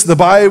 Jesus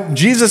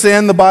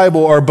and the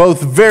Bible are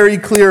both very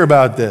clear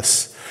about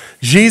this.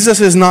 Jesus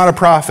is not a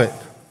prophet.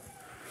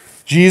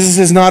 Jesus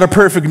is not a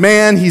perfect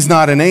man. He's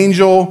not an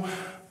angel.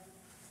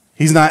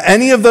 He's not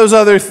any of those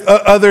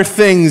other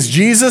things.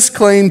 Jesus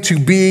claimed to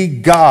be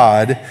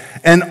God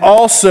and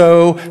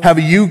also have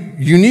a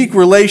unique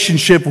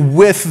relationship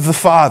with the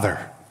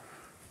Father.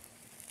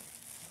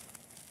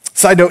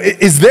 Side note,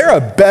 is there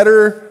a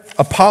better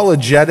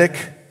apologetic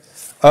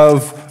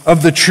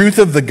of the truth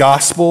of the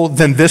gospel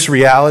than this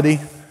reality?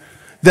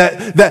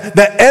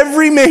 That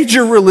every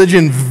major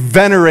religion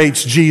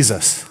venerates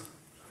Jesus.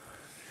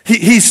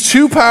 He's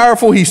too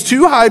powerful, he's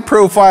too high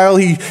profile,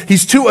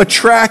 he's too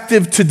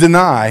attractive to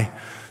deny.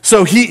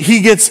 So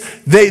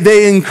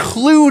they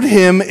include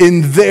him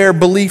in their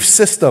belief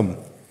system.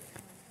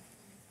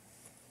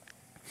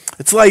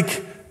 It's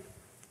like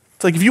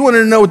if you wanted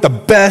to know what the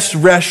best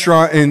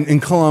restaurant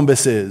in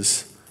Columbus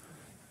is,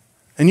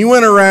 and you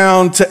went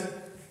around to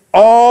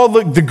all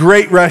the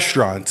great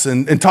restaurants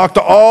and talked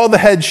to all the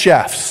head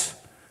chefs,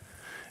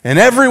 and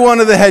every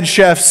one of the head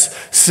chefs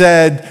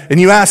said,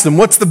 and you asked them,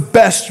 what's the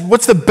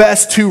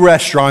best two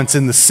restaurants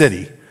in the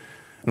city?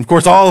 And of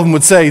course, all of them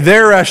would say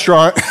their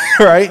restaurant,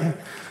 right?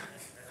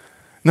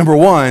 Number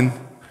one.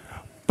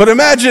 But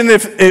imagine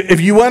if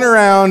you went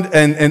around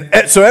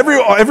and so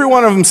every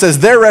one of them says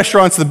their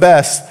restaurant's the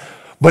best,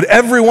 but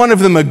every one of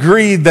them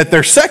agreed that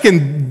their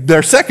second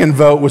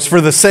vote was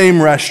for the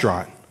same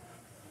restaurant.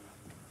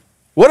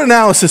 What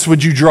analysis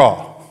would you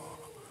draw?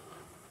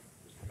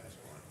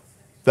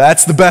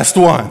 That's the best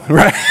one,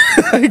 right?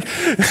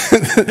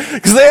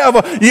 Because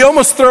you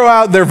almost throw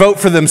out their vote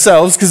for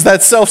themselves because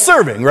that's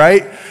self-serving,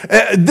 right?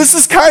 This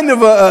is kind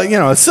of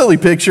a silly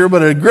picture,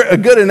 but a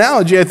good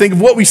analogy, I think,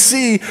 of what we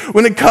see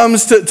when it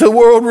comes to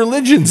world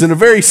religions in a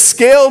very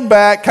scaled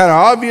back, kind of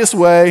obvious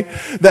way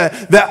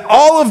that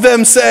all of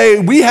them say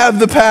we have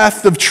the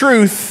path of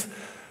truth.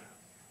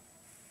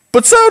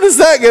 But so does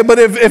that guy. But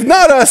if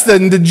not us,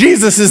 then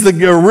Jesus is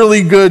a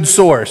really good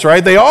source,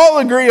 right? They all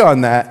agree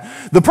on that.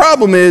 The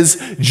problem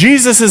is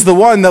Jesus is the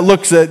one that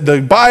looks at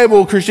the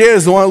Bible. Christianity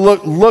is the one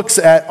that looks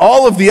at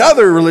all of the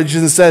other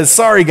religions and says,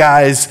 sorry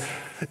guys,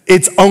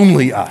 it's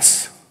only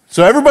us.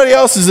 So everybody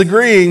else is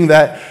agreeing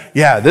that,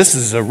 yeah, this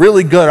is a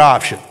really good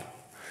option,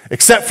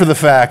 except for the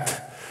fact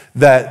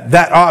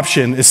that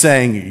option is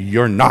saying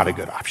you're not a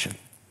good option.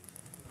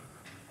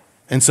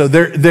 And so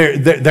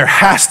there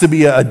has to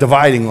be a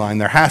dividing line.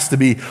 There has to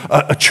be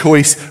a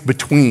choice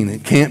between.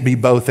 It can't be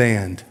both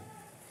and.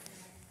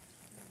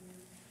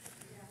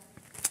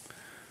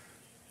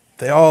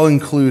 They all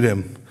include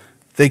him.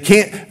 They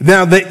can't.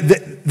 Now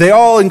they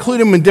all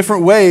include him in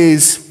different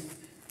ways,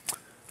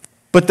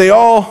 but they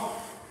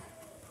all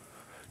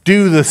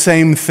do the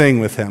same thing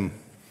with him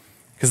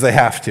because they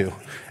have to,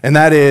 and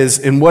that is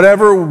in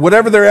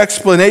whatever their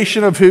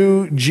explanation of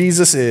who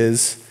Jesus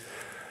is.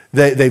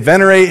 They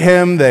venerate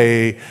him,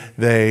 they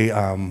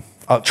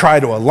try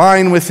to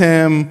align with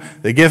him,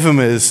 they give him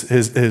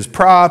his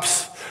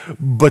props,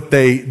 but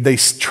they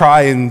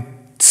try and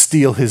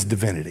steal his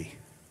divinity.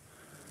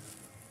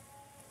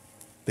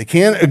 They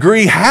can't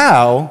agree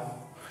how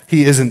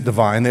he isn't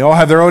divine. They all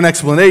have their own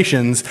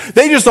explanations.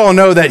 They just all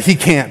know that he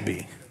can't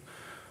be.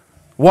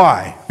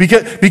 Why?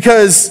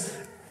 Because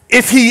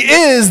if he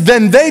is,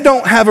 then they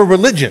don't have a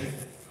religion.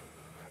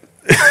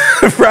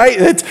 Right?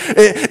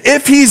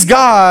 If he's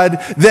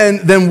God,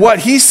 then what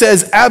he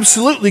says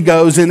absolutely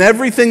goes, and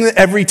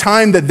every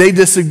time that they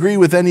disagree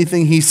with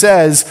anything he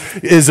says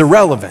is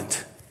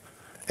irrelevant.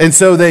 And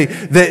so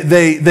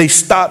they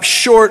stop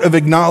short of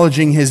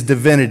acknowledging his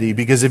divinity,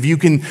 because if you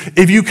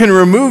can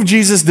remove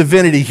Jesus'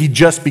 divinity, he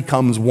just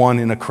becomes one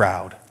in a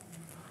crowd.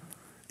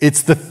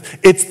 It's the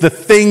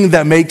thing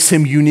that makes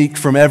him unique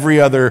from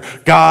every other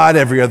god,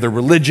 every other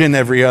religion,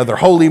 every other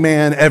holy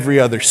man, every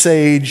other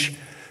sage.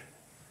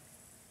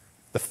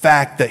 The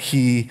fact that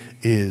he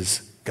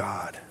is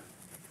God.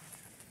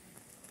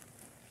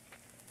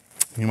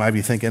 You might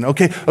be thinking,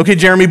 okay,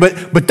 Jeremy,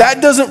 but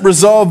that doesn't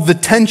resolve the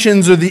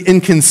tensions or the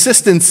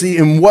inconsistency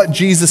in what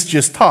Jesus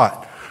just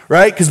taught,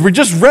 right? Because we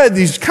just read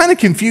these kind of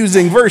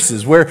confusing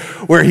verses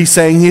where he's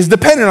saying he's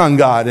dependent on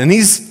God, and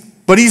he's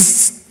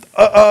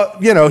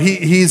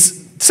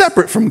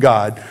separate from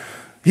God.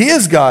 He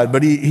is God,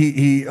 but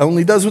he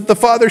only does what the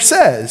Father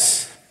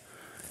says.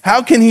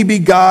 How can he be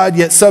God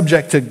yet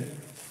subject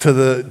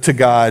to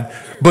God,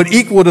 but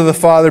equal to the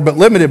Father, but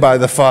limited by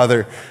the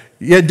Father?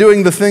 Yet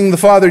doing the thing the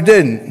Father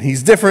didn't.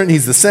 He's different,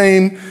 he's the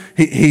same.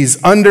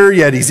 He's under,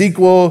 yet he's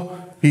equal.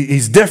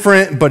 He's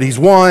different, but he's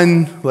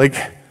one. Like,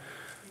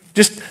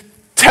 just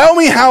tell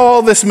me how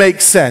all this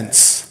makes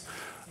sense.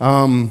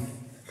 I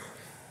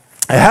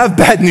have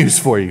bad news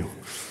for you.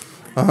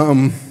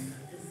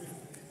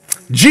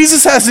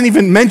 Jesus hasn't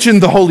even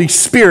mentioned the Holy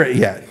Spirit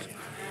yet.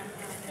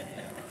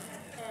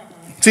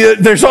 See,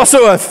 there's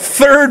also a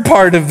third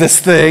part of this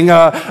thing,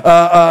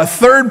 a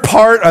third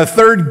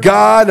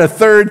God, a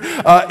third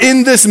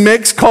in this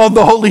mix called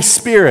the Holy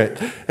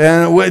Spirit.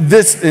 And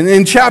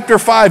in chapter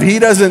 5, he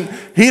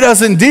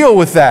doesn't deal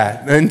with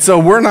that, and so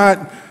we're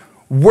not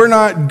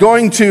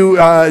going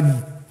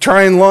to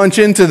try and launch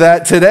into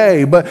that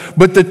today.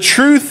 But the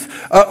truth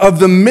of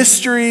the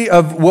mystery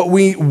of what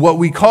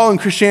we call in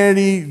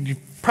Christianity, you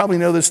probably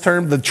know this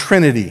term, the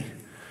Trinity,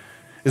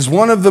 is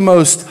one of the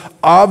most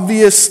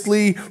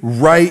obviously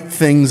right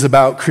things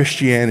about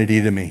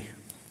Christianity to me.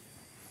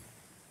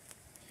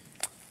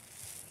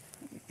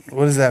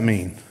 What does that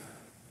mean?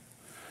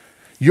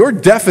 Your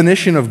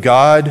definition of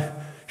God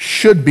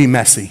should be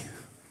messy.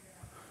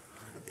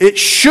 It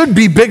should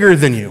be bigger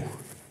than you.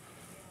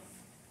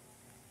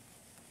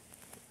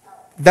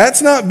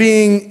 That's not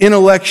being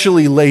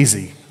intellectually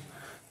lazy.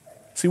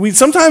 See,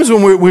 sometimes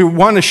when we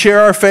want to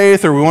share our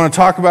faith or we want to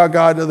talk about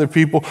God to other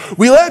people,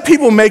 we let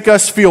people make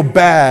us feel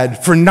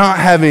bad for not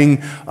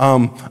having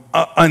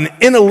an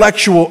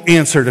intellectual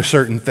answer to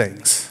certain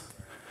things.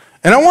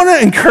 And I want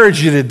to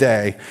encourage you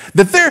today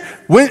that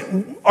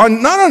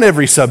not on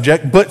every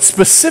subject, but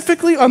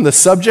specifically on the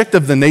subject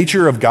of the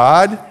nature of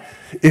God,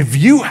 if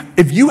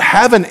you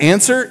have an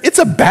answer, it's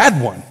a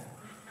bad one.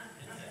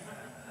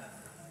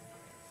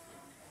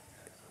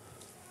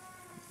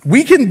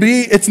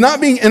 It's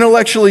not being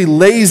intellectually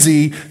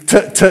lazy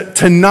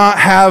to not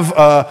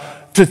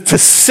have, to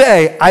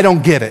say, I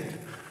don't get it.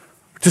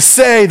 To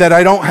say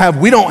that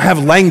we don't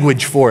have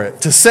language for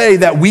it. To say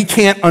that we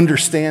can't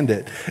understand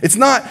it. It's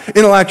not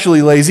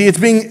intellectually lazy,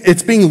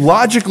 it's being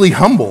logically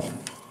humble.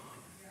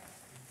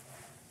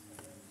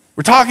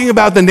 We're talking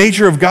about the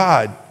nature of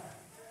God.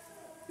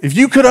 If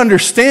you could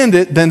understand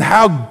it, then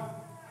how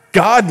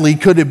godly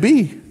could it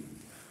be?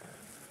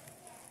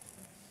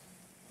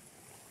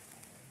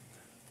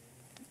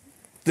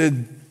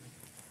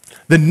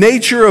 The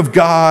nature of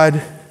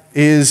God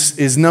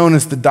is known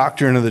as the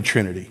doctrine of the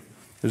Trinity.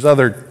 There's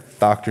other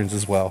doctrines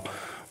as well,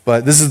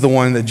 but this is the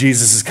one that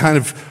Jesus is kind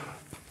of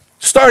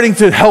starting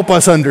to help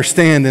us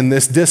understand in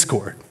this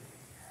discord.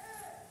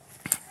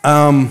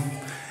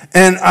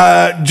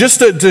 Just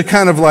to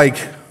kind of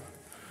like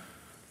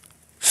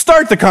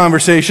start the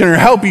conversation or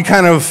help you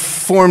kind of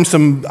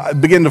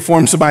begin to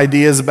form some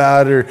ideas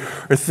about it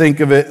or think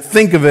of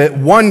it,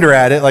 wonder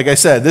at it. Like I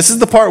said, this is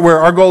the part where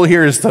our goal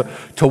here is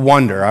to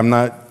wonder. I'm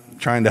not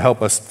trying to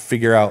help us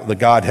figure out the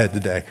Godhead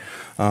today,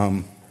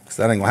 because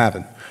that ain't gonna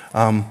happen.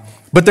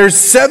 But there's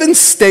 7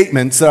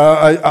 statements,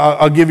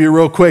 I'll give you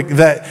real quick,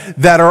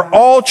 that are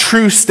all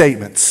true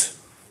statements.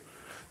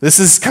 This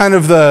is kind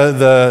of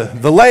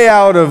the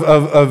layout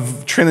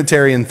of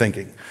Trinitarian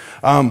thinking,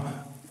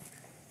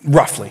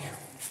 roughly.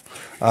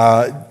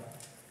 7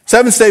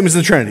 statements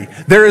of the Trinity.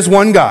 There is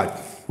one God.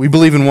 We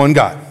believe in one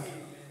God.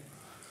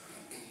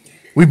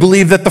 We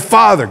believe that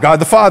God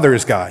the Father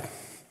is God.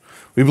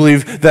 We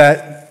believe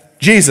that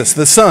Jesus,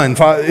 the Son,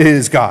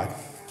 is God.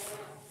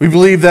 We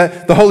believe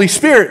that the Holy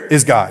Spirit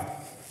is God.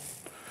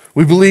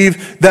 We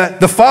believe that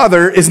the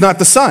Father is not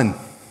the Son,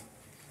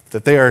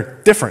 that they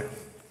are different.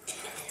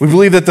 We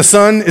believe that the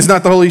Son is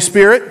not the Holy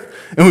Spirit,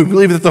 and we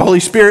believe that the Holy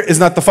Spirit is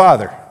not the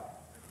Father.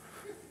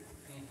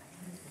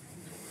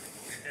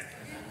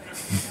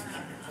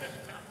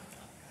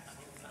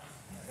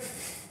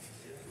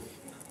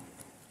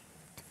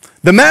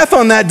 The math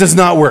on that does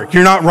not work.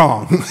 You're not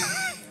wrong.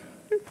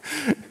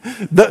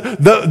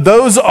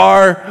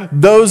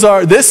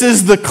 This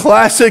is the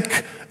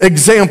classic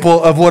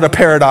example of what a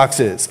paradox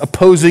is,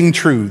 opposing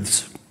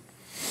truths.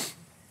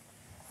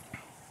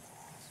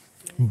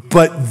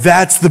 But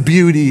that's the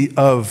beauty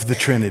of the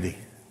Trinity.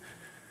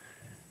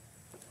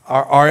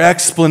 Our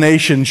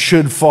explanation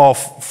should fall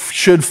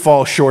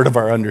short of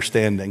our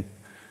understanding.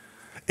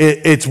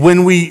 It's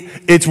when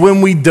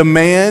we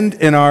demand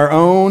in our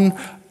own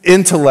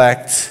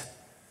intellect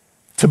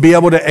to be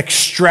able to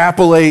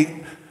extrapolate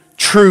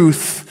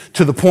truth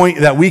to the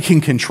point that we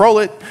can control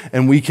it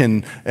and we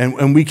can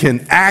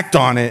act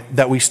on it,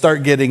 that we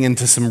start getting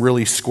into some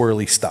really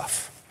squirrely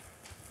stuff.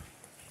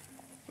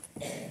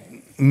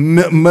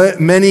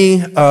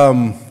 Many,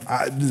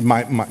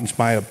 it's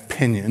my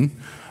opinion,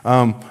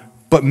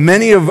 but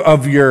many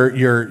of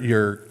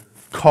your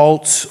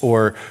cults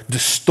or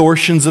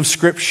distortions of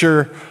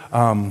Scripture,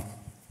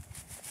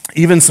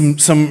 even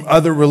some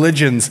other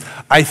religions,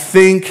 I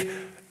think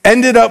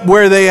ended up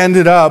where they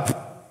ended up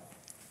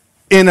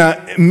even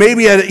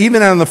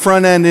on the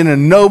front end in a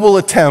noble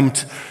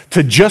attempt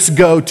to just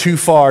go too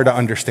far to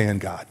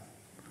understand God.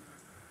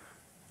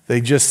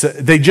 They just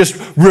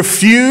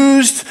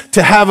refused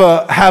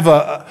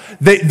to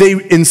they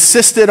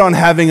insisted on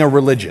having a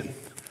religion,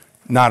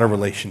 not a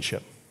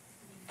relationship.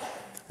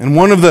 And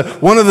one of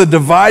the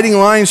dividing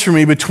lines for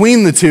me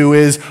between the two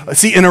is,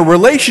 see, in a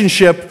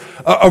relationship,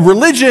 a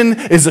religion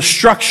is a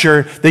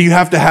structure that you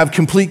have to have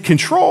complete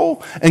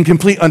control and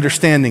complete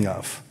understanding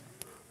of.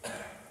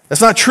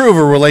 That's not true of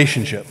a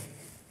relationship.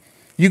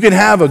 You can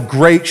have a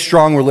great,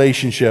 strong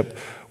relationship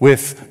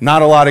with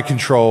not a lot of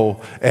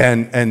control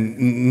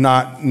and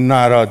not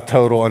a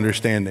total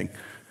understanding.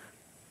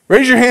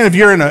 Raise your hand if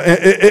you're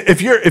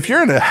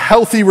in a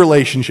healthy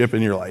relationship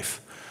in your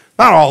life.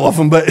 Not all of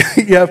them, but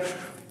you have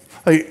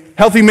like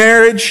healthy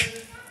marriage.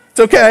 It's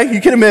okay, you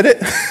can admit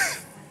it.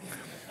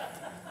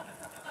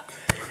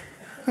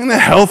 And a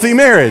healthy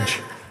marriage.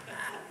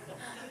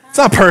 It's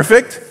not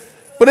perfect,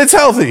 but it's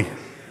healthy.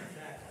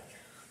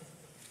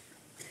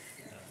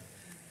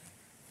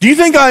 Do you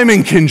think I'm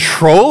in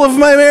control of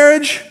my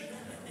marriage?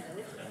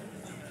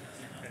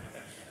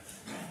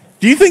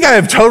 Do you think I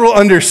have total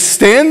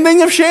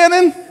understanding of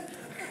Shannon?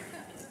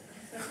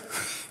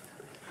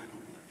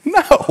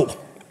 No.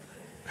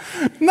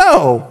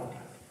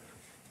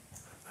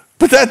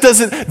 But that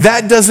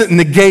doesn't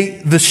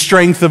negate the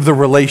strength of the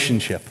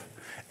relationship.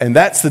 And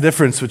that's the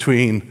difference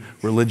between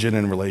religion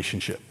and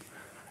relationship.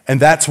 And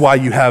that's why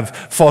you have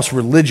false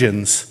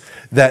religions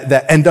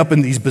that end up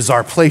in these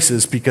bizarre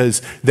places,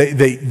 because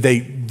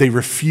they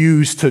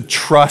refuse to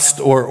trust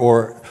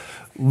or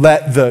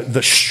let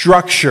the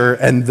structure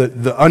and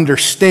the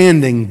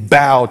understanding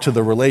bow to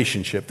the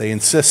relationship. They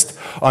insist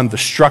on the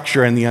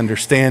structure and the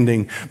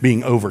understanding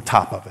being over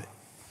top of it.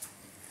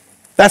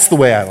 That's the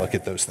way I look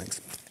at those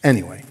things.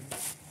 Anyway,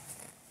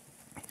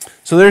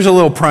 so there's a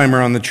little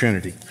primer on the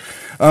Trinity.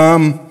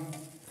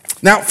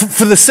 Now,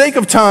 for the sake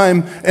of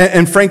time,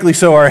 and frankly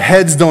so our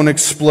heads don't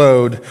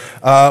explode,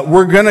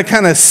 we're going to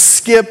kind of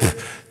skip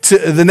to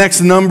the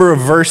next number of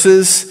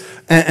verses,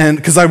 and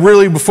because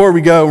before we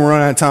go and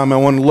run out of time, I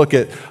want to look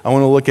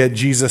at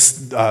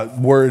Jesus'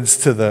 words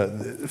to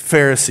the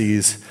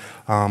Pharisees.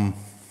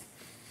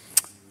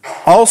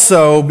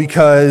 Also,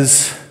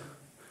 because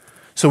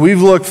so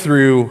we've looked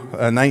through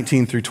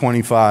 19 through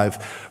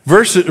 25,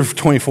 verse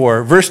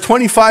 24, verse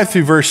 25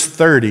 through verse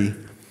 30.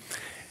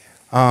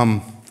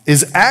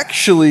 Is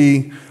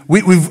actually,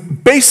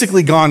 we've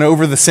basically gone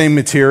over the same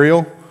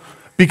material,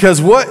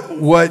 because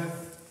what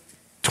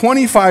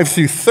 25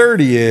 through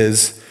 30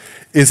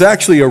 is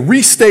actually a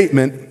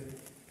restatement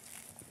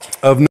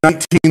of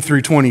 19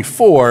 through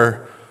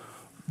 24,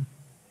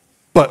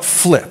 but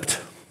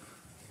flipped.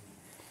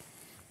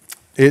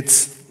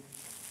 It's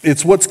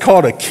what's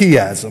called a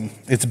chiasm.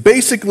 It's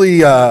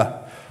basically it's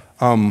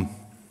going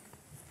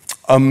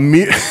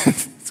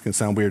to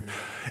sound weird.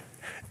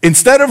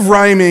 Instead of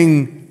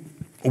rhyming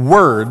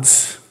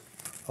words,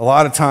 a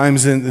lot of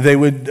times they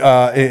would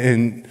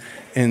in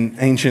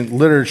ancient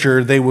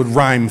literature they would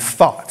rhyme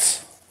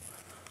thoughts,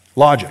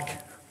 logic.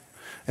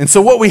 And so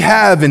what we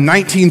have in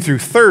 19 through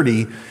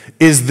 30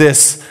 is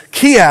this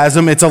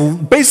chiasm. It's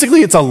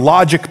a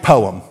logic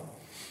poem,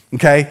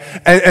 okay?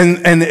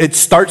 And it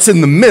starts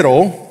in the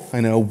middle.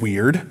 I know,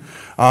 weird.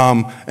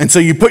 And so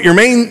you put your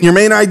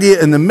main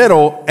idea in the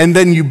middle, and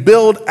then you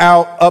build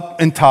out up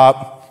and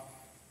top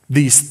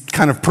these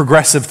kind of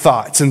progressive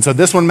thoughts. And so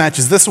this one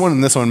matches this one,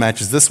 and this one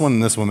matches this one,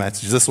 and this one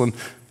matches this one,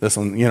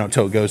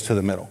 until it goes to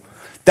the middle.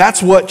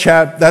 That's what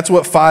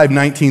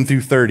 5:19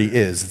 through 30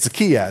 is. It's a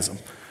chiasm.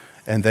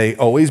 And they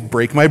always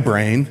break my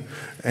brain,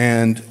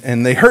 and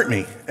they hurt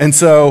me. And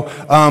so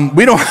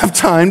we don't have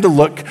time to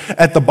look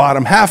at the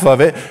bottom half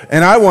of it,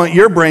 and I want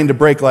your brain to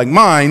break like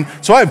mine,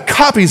 so I have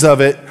copies of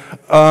it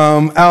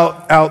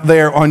out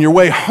there on your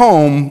way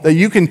home that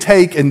you can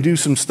take and do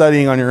some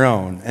studying on your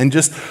own, and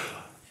just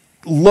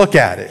look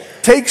at it.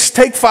 Take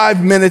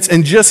 5 minutes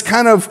and just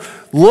kind of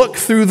look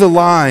through the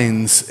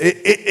lines.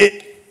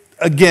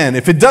 Again,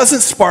 if it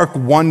doesn't spark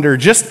wonder,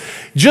 just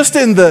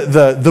in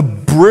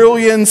the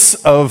brilliance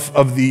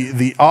of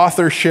the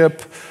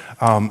authorship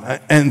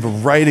and the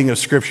writing of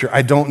Scripture,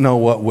 I don't know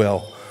what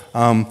will.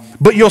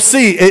 But you'll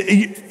see,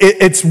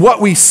 it's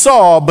what we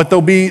saw, but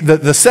there'll be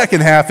the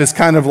second half is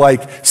kind of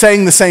like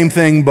saying the same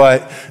thing,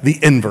 but the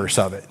inverse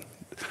of it,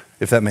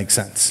 if that makes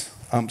sense.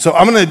 So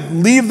I'm going to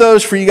leave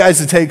those for you guys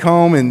to take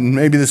home, and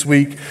maybe this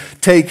week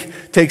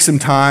take some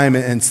time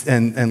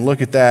and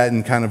look at that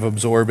and kind of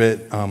absorb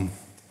it.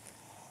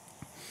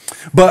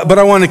 But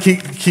I want to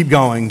keep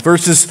going. So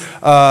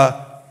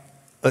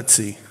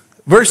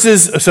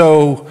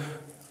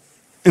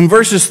in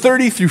verses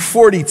 30 through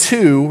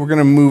 42, we're going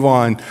to move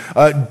on.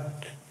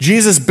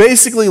 Jesus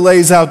basically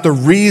lays out the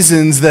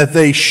reasons that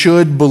they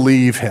should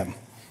believe him.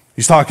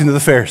 He's talking to the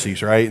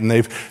Pharisees, right? And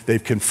they're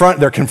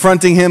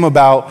confronting him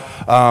about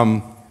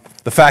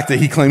the fact that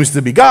he claims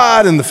to be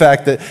God and the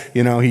fact that,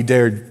 he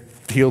dared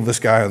heal this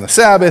guy on the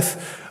Sabbath.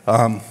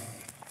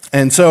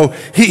 And so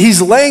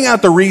he's laying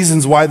out the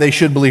reasons why they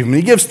should believe him.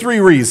 And he gives 3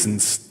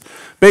 reasons.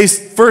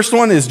 First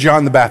one is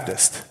John the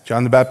Baptist.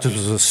 John the Baptist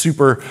was a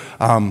super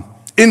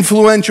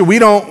influential. We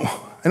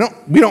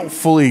don't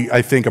fully,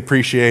 I think,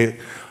 appreciate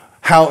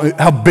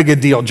how big a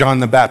deal John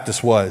the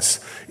Baptist was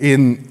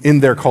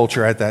in their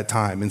culture at that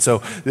time.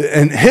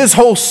 And his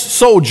whole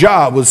sole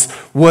job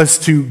was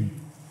to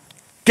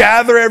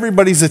gather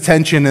everybody's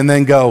attention and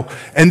then go,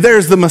 and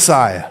there's the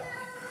Messiah.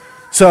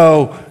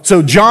 So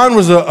John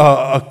was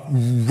a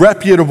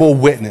reputable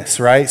witness,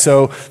 right?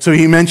 So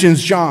he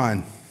mentions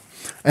John.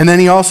 And then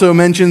he also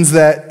mentions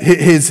that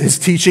his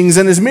teachings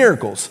and his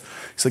miracles.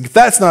 He's like, if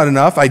that's not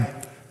enough,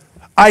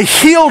 I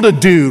healed a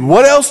dude.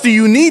 What else do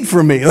you need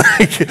from me?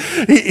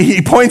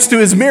 He points to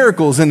his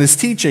miracles and his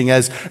teaching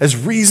as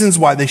reasons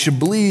why they should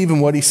believe in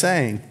what he's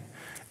saying.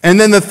 And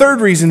then the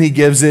third reason he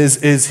gives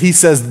is he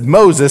says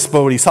Moses,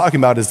 but what he's talking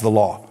about is the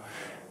law.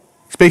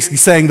 He's basically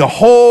saying the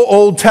whole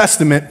Old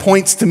Testament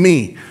points to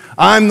me.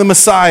 I'm the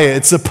Messiah.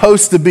 It's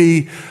supposed to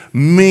be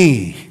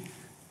me.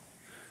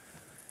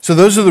 So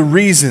those are the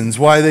reasons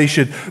why they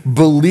should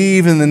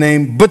believe in the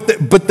name,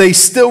 but they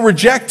still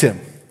reject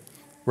him.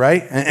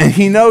 Right? And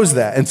he knows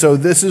that. And so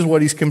this is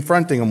what he's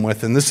confronting them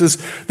with. And this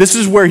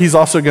is where he's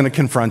also going to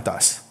confront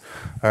us.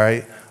 All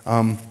right?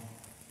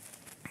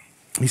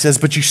 He says,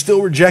 but you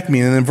still reject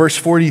me. And in verse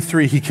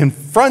 43, he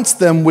confronts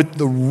them with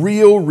the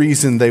real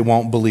reason they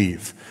won't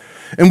believe.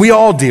 And we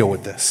all deal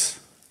with this.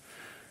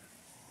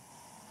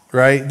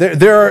 Right?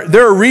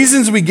 There are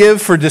reasons we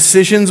give for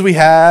decisions we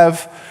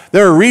have.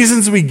 There are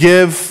reasons we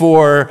give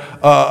for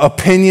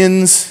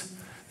opinions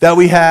that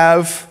we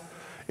have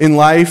in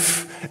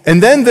life.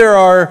 And then there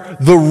are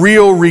the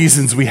real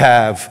reasons we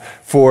have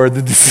for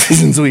the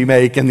decisions we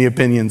make and the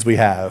opinions we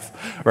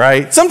have,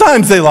 right?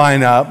 Sometimes they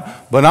line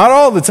up, but not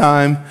all the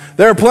time.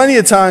 There are plenty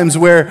of times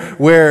where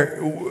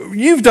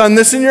you've done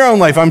this in your own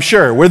life, I'm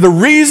sure, where the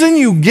reason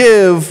you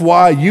give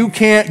why you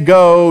can't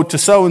go to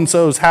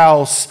so-and-so's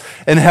house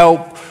and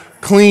help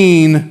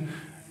clean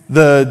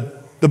the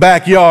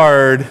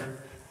backyard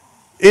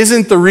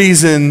isn't the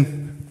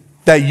reason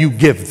that you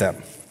give them.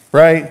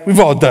 Right? We've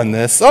all done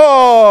this.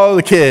 Oh,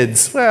 the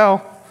kids.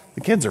 Well,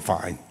 the kids are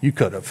fine. You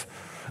could have.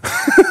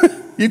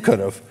 You could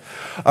have.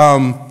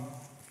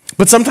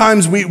 But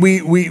sometimes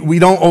we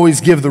don't always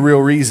give the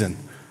real reason.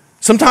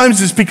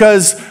 Sometimes it's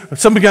because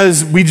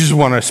we just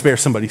want to spare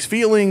somebody's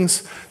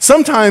feelings.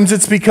 Sometimes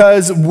it's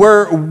because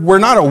we're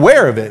not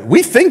aware of it.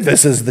 We think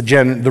this is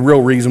the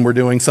real reason we're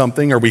doing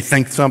something, or we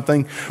think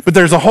something, but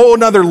there's a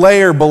whole other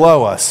layer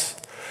below us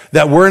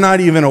that we're not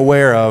even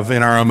aware of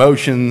in our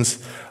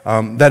emotions,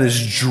 that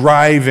is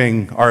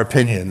driving our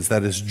opinions,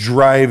 that is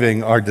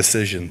driving our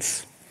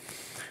decisions.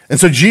 And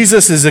so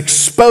Jesus is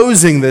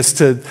exposing this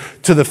to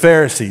the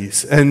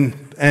Pharisees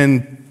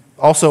and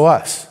also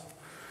us,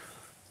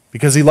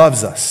 because he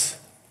loves us.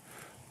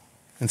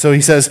 And so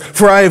he says,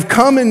 for I've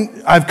come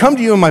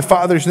to you in my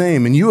Father's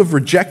name, and you have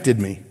rejected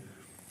me.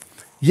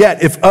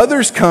 Yet if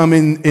others come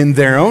in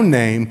their own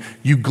name,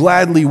 you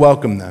gladly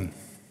welcome them.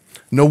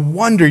 No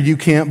wonder you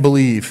can't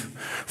believe.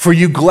 For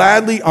you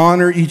gladly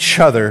honor each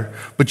other,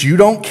 but you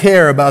don't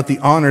care about the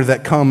honor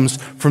that comes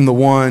from the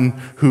one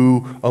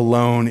who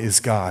alone is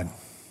God.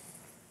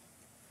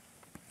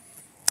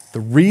 The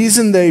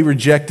reason they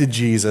rejected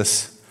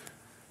Jesus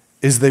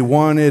is they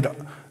wanted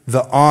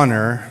the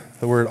honor.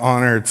 The word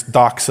honor, it's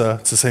doxa.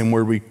 It's the same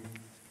word we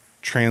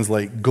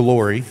translate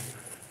glory.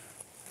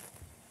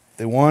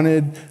 They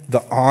wanted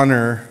the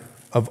honor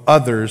of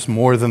others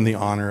more than the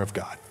honor of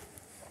God.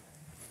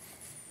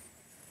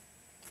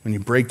 When you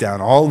break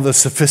down all the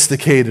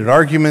sophisticated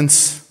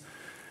arguments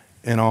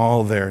and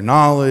all their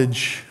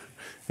knowledge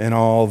and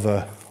all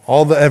the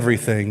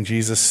everything,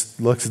 Jesus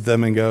looks at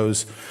them and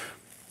goes,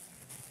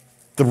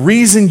 the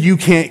reason you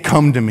can't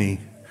come to me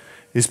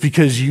is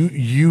because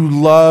you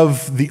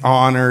love the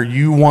honor,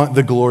 you want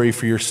the glory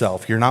for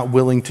yourself. You're not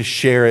willing to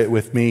share it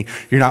with me.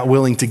 You're not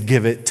willing to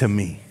give it to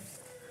me.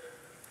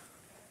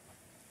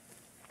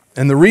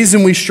 And the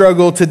reason we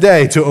struggle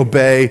today to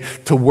obey,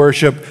 to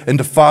worship, and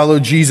to follow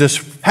Jesus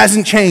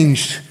hasn't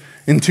changed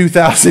in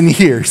 2,000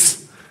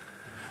 years.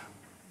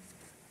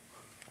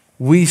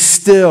 We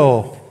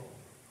still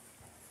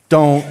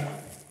don't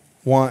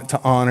want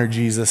to honor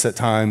Jesus at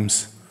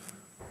times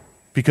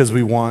because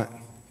we want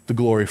the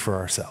glory for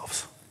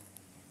ourselves.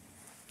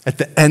 At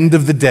the end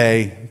of the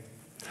day,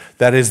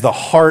 that is the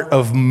heart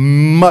of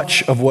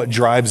much of what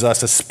drives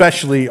us,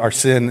 especially our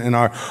sin and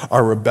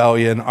our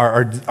rebellion.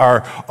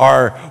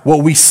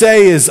 What we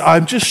say is,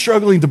 I'm just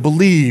struggling to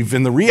believe,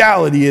 and the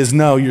reality is,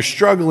 no, you're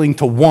struggling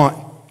to want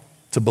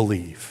to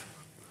believe.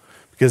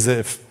 Because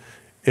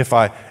if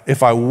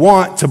I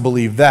want to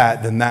believe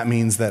that, then that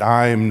means that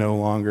I am no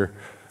longer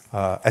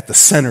at the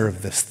center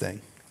of this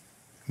thing.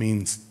 It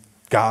means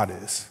God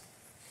is.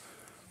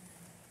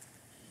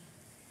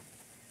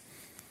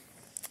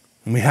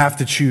 And we have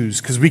to choose,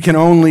 because we can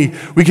only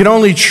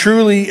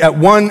truly, at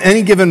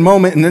any given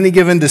moment, in any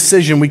given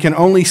decision, we can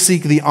only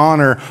seek the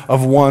honor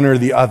of one or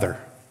the other.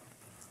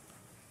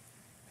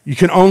 You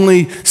can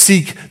only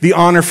seek the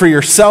honor for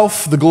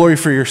yourself, the glory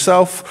for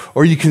yourself,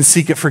 or you can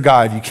seek it for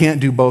God. You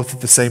can't do both at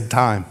the same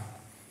time.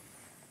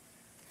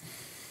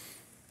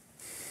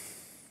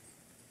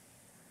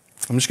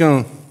 I'm just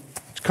going to,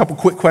 a couple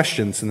quick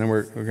questions, and then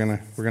we're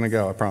gonna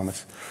go, I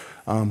promise.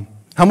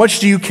 How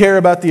much do you care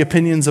about the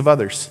opinions of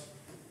others?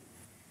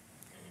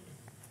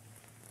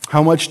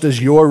 How much does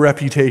your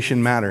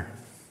reputation matter?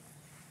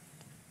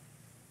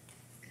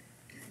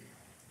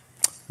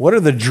 What are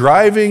the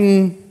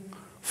driving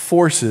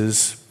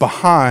forces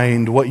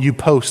behind what you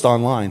post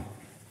online?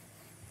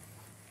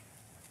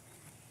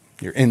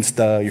 Your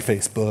Insta, your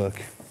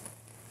Facebook.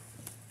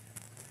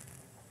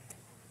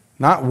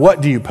 Not what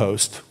do you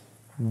post,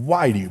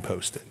 why do you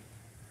post it?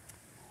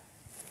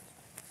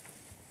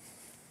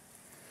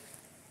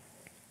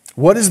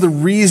 What is the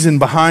reason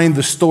behind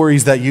the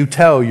stories that you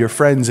tell your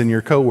friends and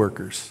your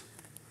coworkers?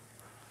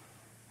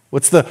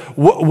 So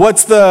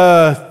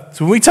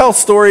when we tell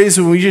stories,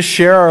 when we just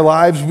share our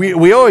lives,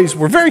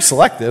 we're very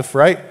selective,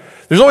 right?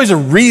 There's always a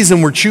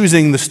reason we're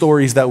choosing the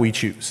stories that we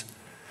choose.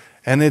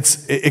 And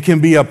it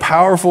can be a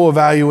powerful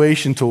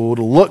evaluation tool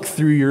to look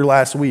through your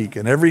last week.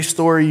 And every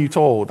story you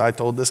told, I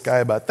told this guy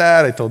about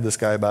that, I told this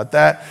guy about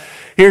that.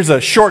 Here's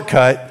a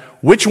shortcut.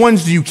 Which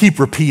ones do you keep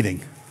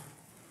repeating?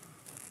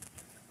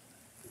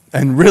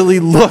 And really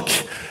look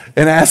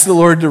and ask the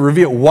Lord to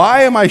reveal,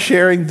 why am I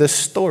sharing this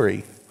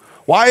story?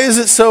 Why is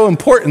it so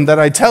important that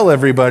I tell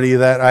everybody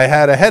that I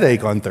had a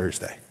headache on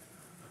Thursday?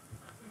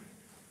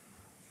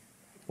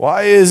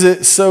 Why is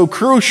it so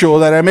crucial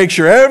that I make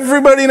sure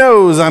everybody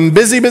knows I'm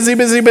busy, busy,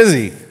 busy,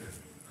 busy?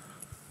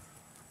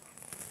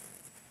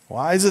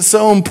 Why is it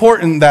so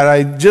important that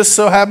I just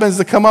so happens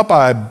to come up,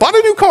 I bought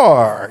a new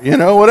car,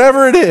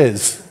 whatever it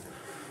is?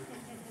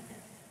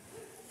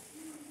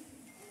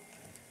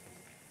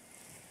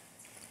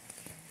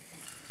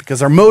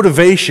 Because our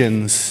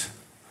motivations,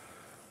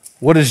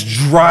 what is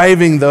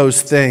driving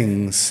those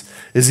things,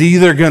 is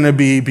either going to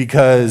be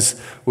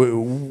because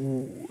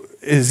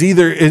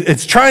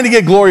it's trying to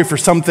get glory for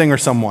something or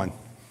someone.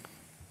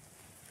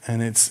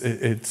 And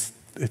it's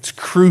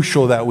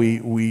crucial that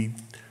we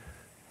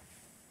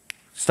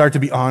start to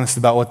be honest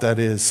about what that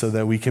is, so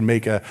that we can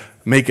make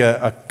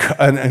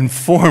an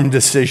informed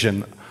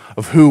decision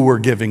of who we're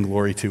giving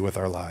glory to with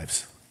our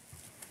lives.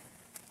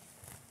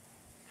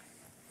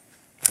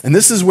 And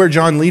this is where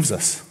John leaves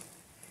us.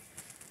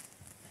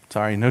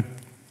 Sorry, no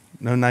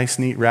nice,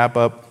 neat wrap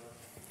up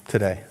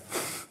today.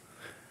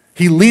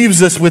 He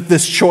leaves us with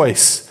this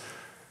choice.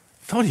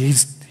 I told you,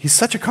 he's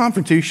such a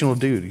confrontational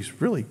dude.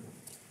 He's really,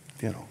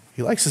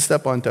 he likes to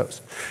step on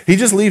toes. He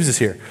just leaves us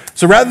here.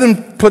 So rather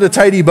than put a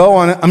tidy bow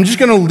on it, I'm just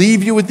going to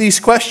leave you with these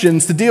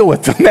questions to deal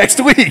with next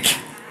week.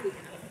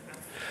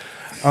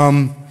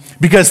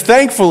 Because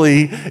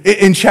thankfully,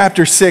 in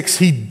chapter 6,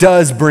 he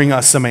does bring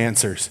us some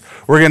answers.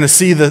 We're going to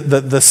see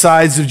the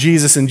sides of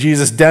Jesus, and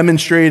Jesus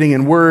demonstrating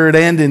in word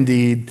and in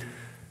deed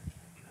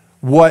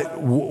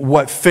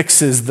what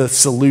fixes the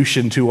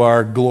solution to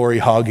our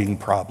glory-hogging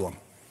problem.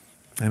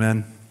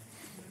 Amen?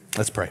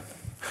 Let's pray.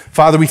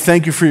 Father, we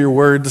thank you for your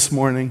word this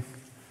morning.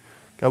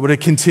 God, would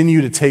it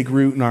continue to take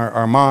root in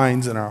our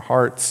minds and our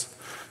hearts?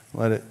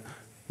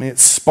 May it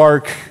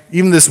spark,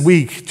 even this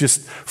week,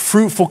 just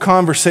fruitful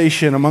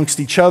conversation amongst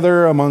each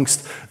other,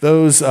 amongst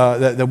those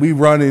that we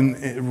run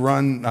in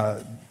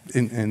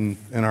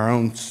our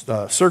own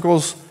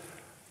circles.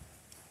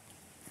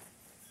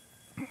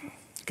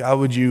 God,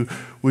 would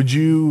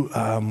you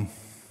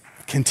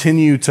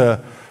continue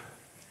to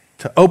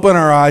open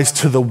our eyes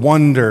to the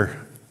wonder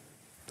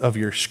of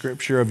your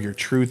scripture, of your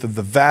truth, of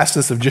the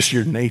vastness of just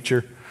your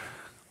nature.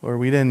 Lord,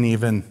 we didn't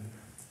even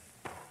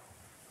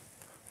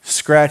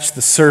scratch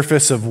the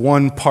surface of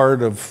one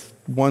part of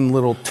one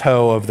little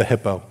toe of the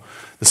hippo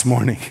this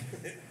morning.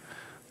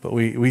 But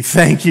we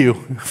thank you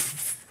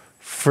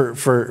for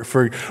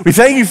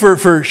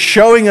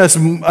showing us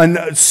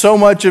so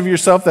much of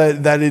yourself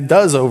that it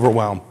does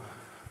overwhelm.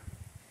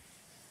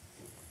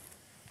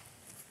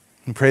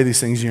 We pray these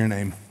things in your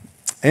name.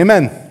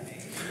 Amen.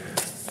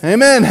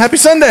 Amen. Happy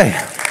Sunday.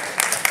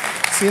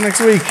 See you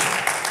next week.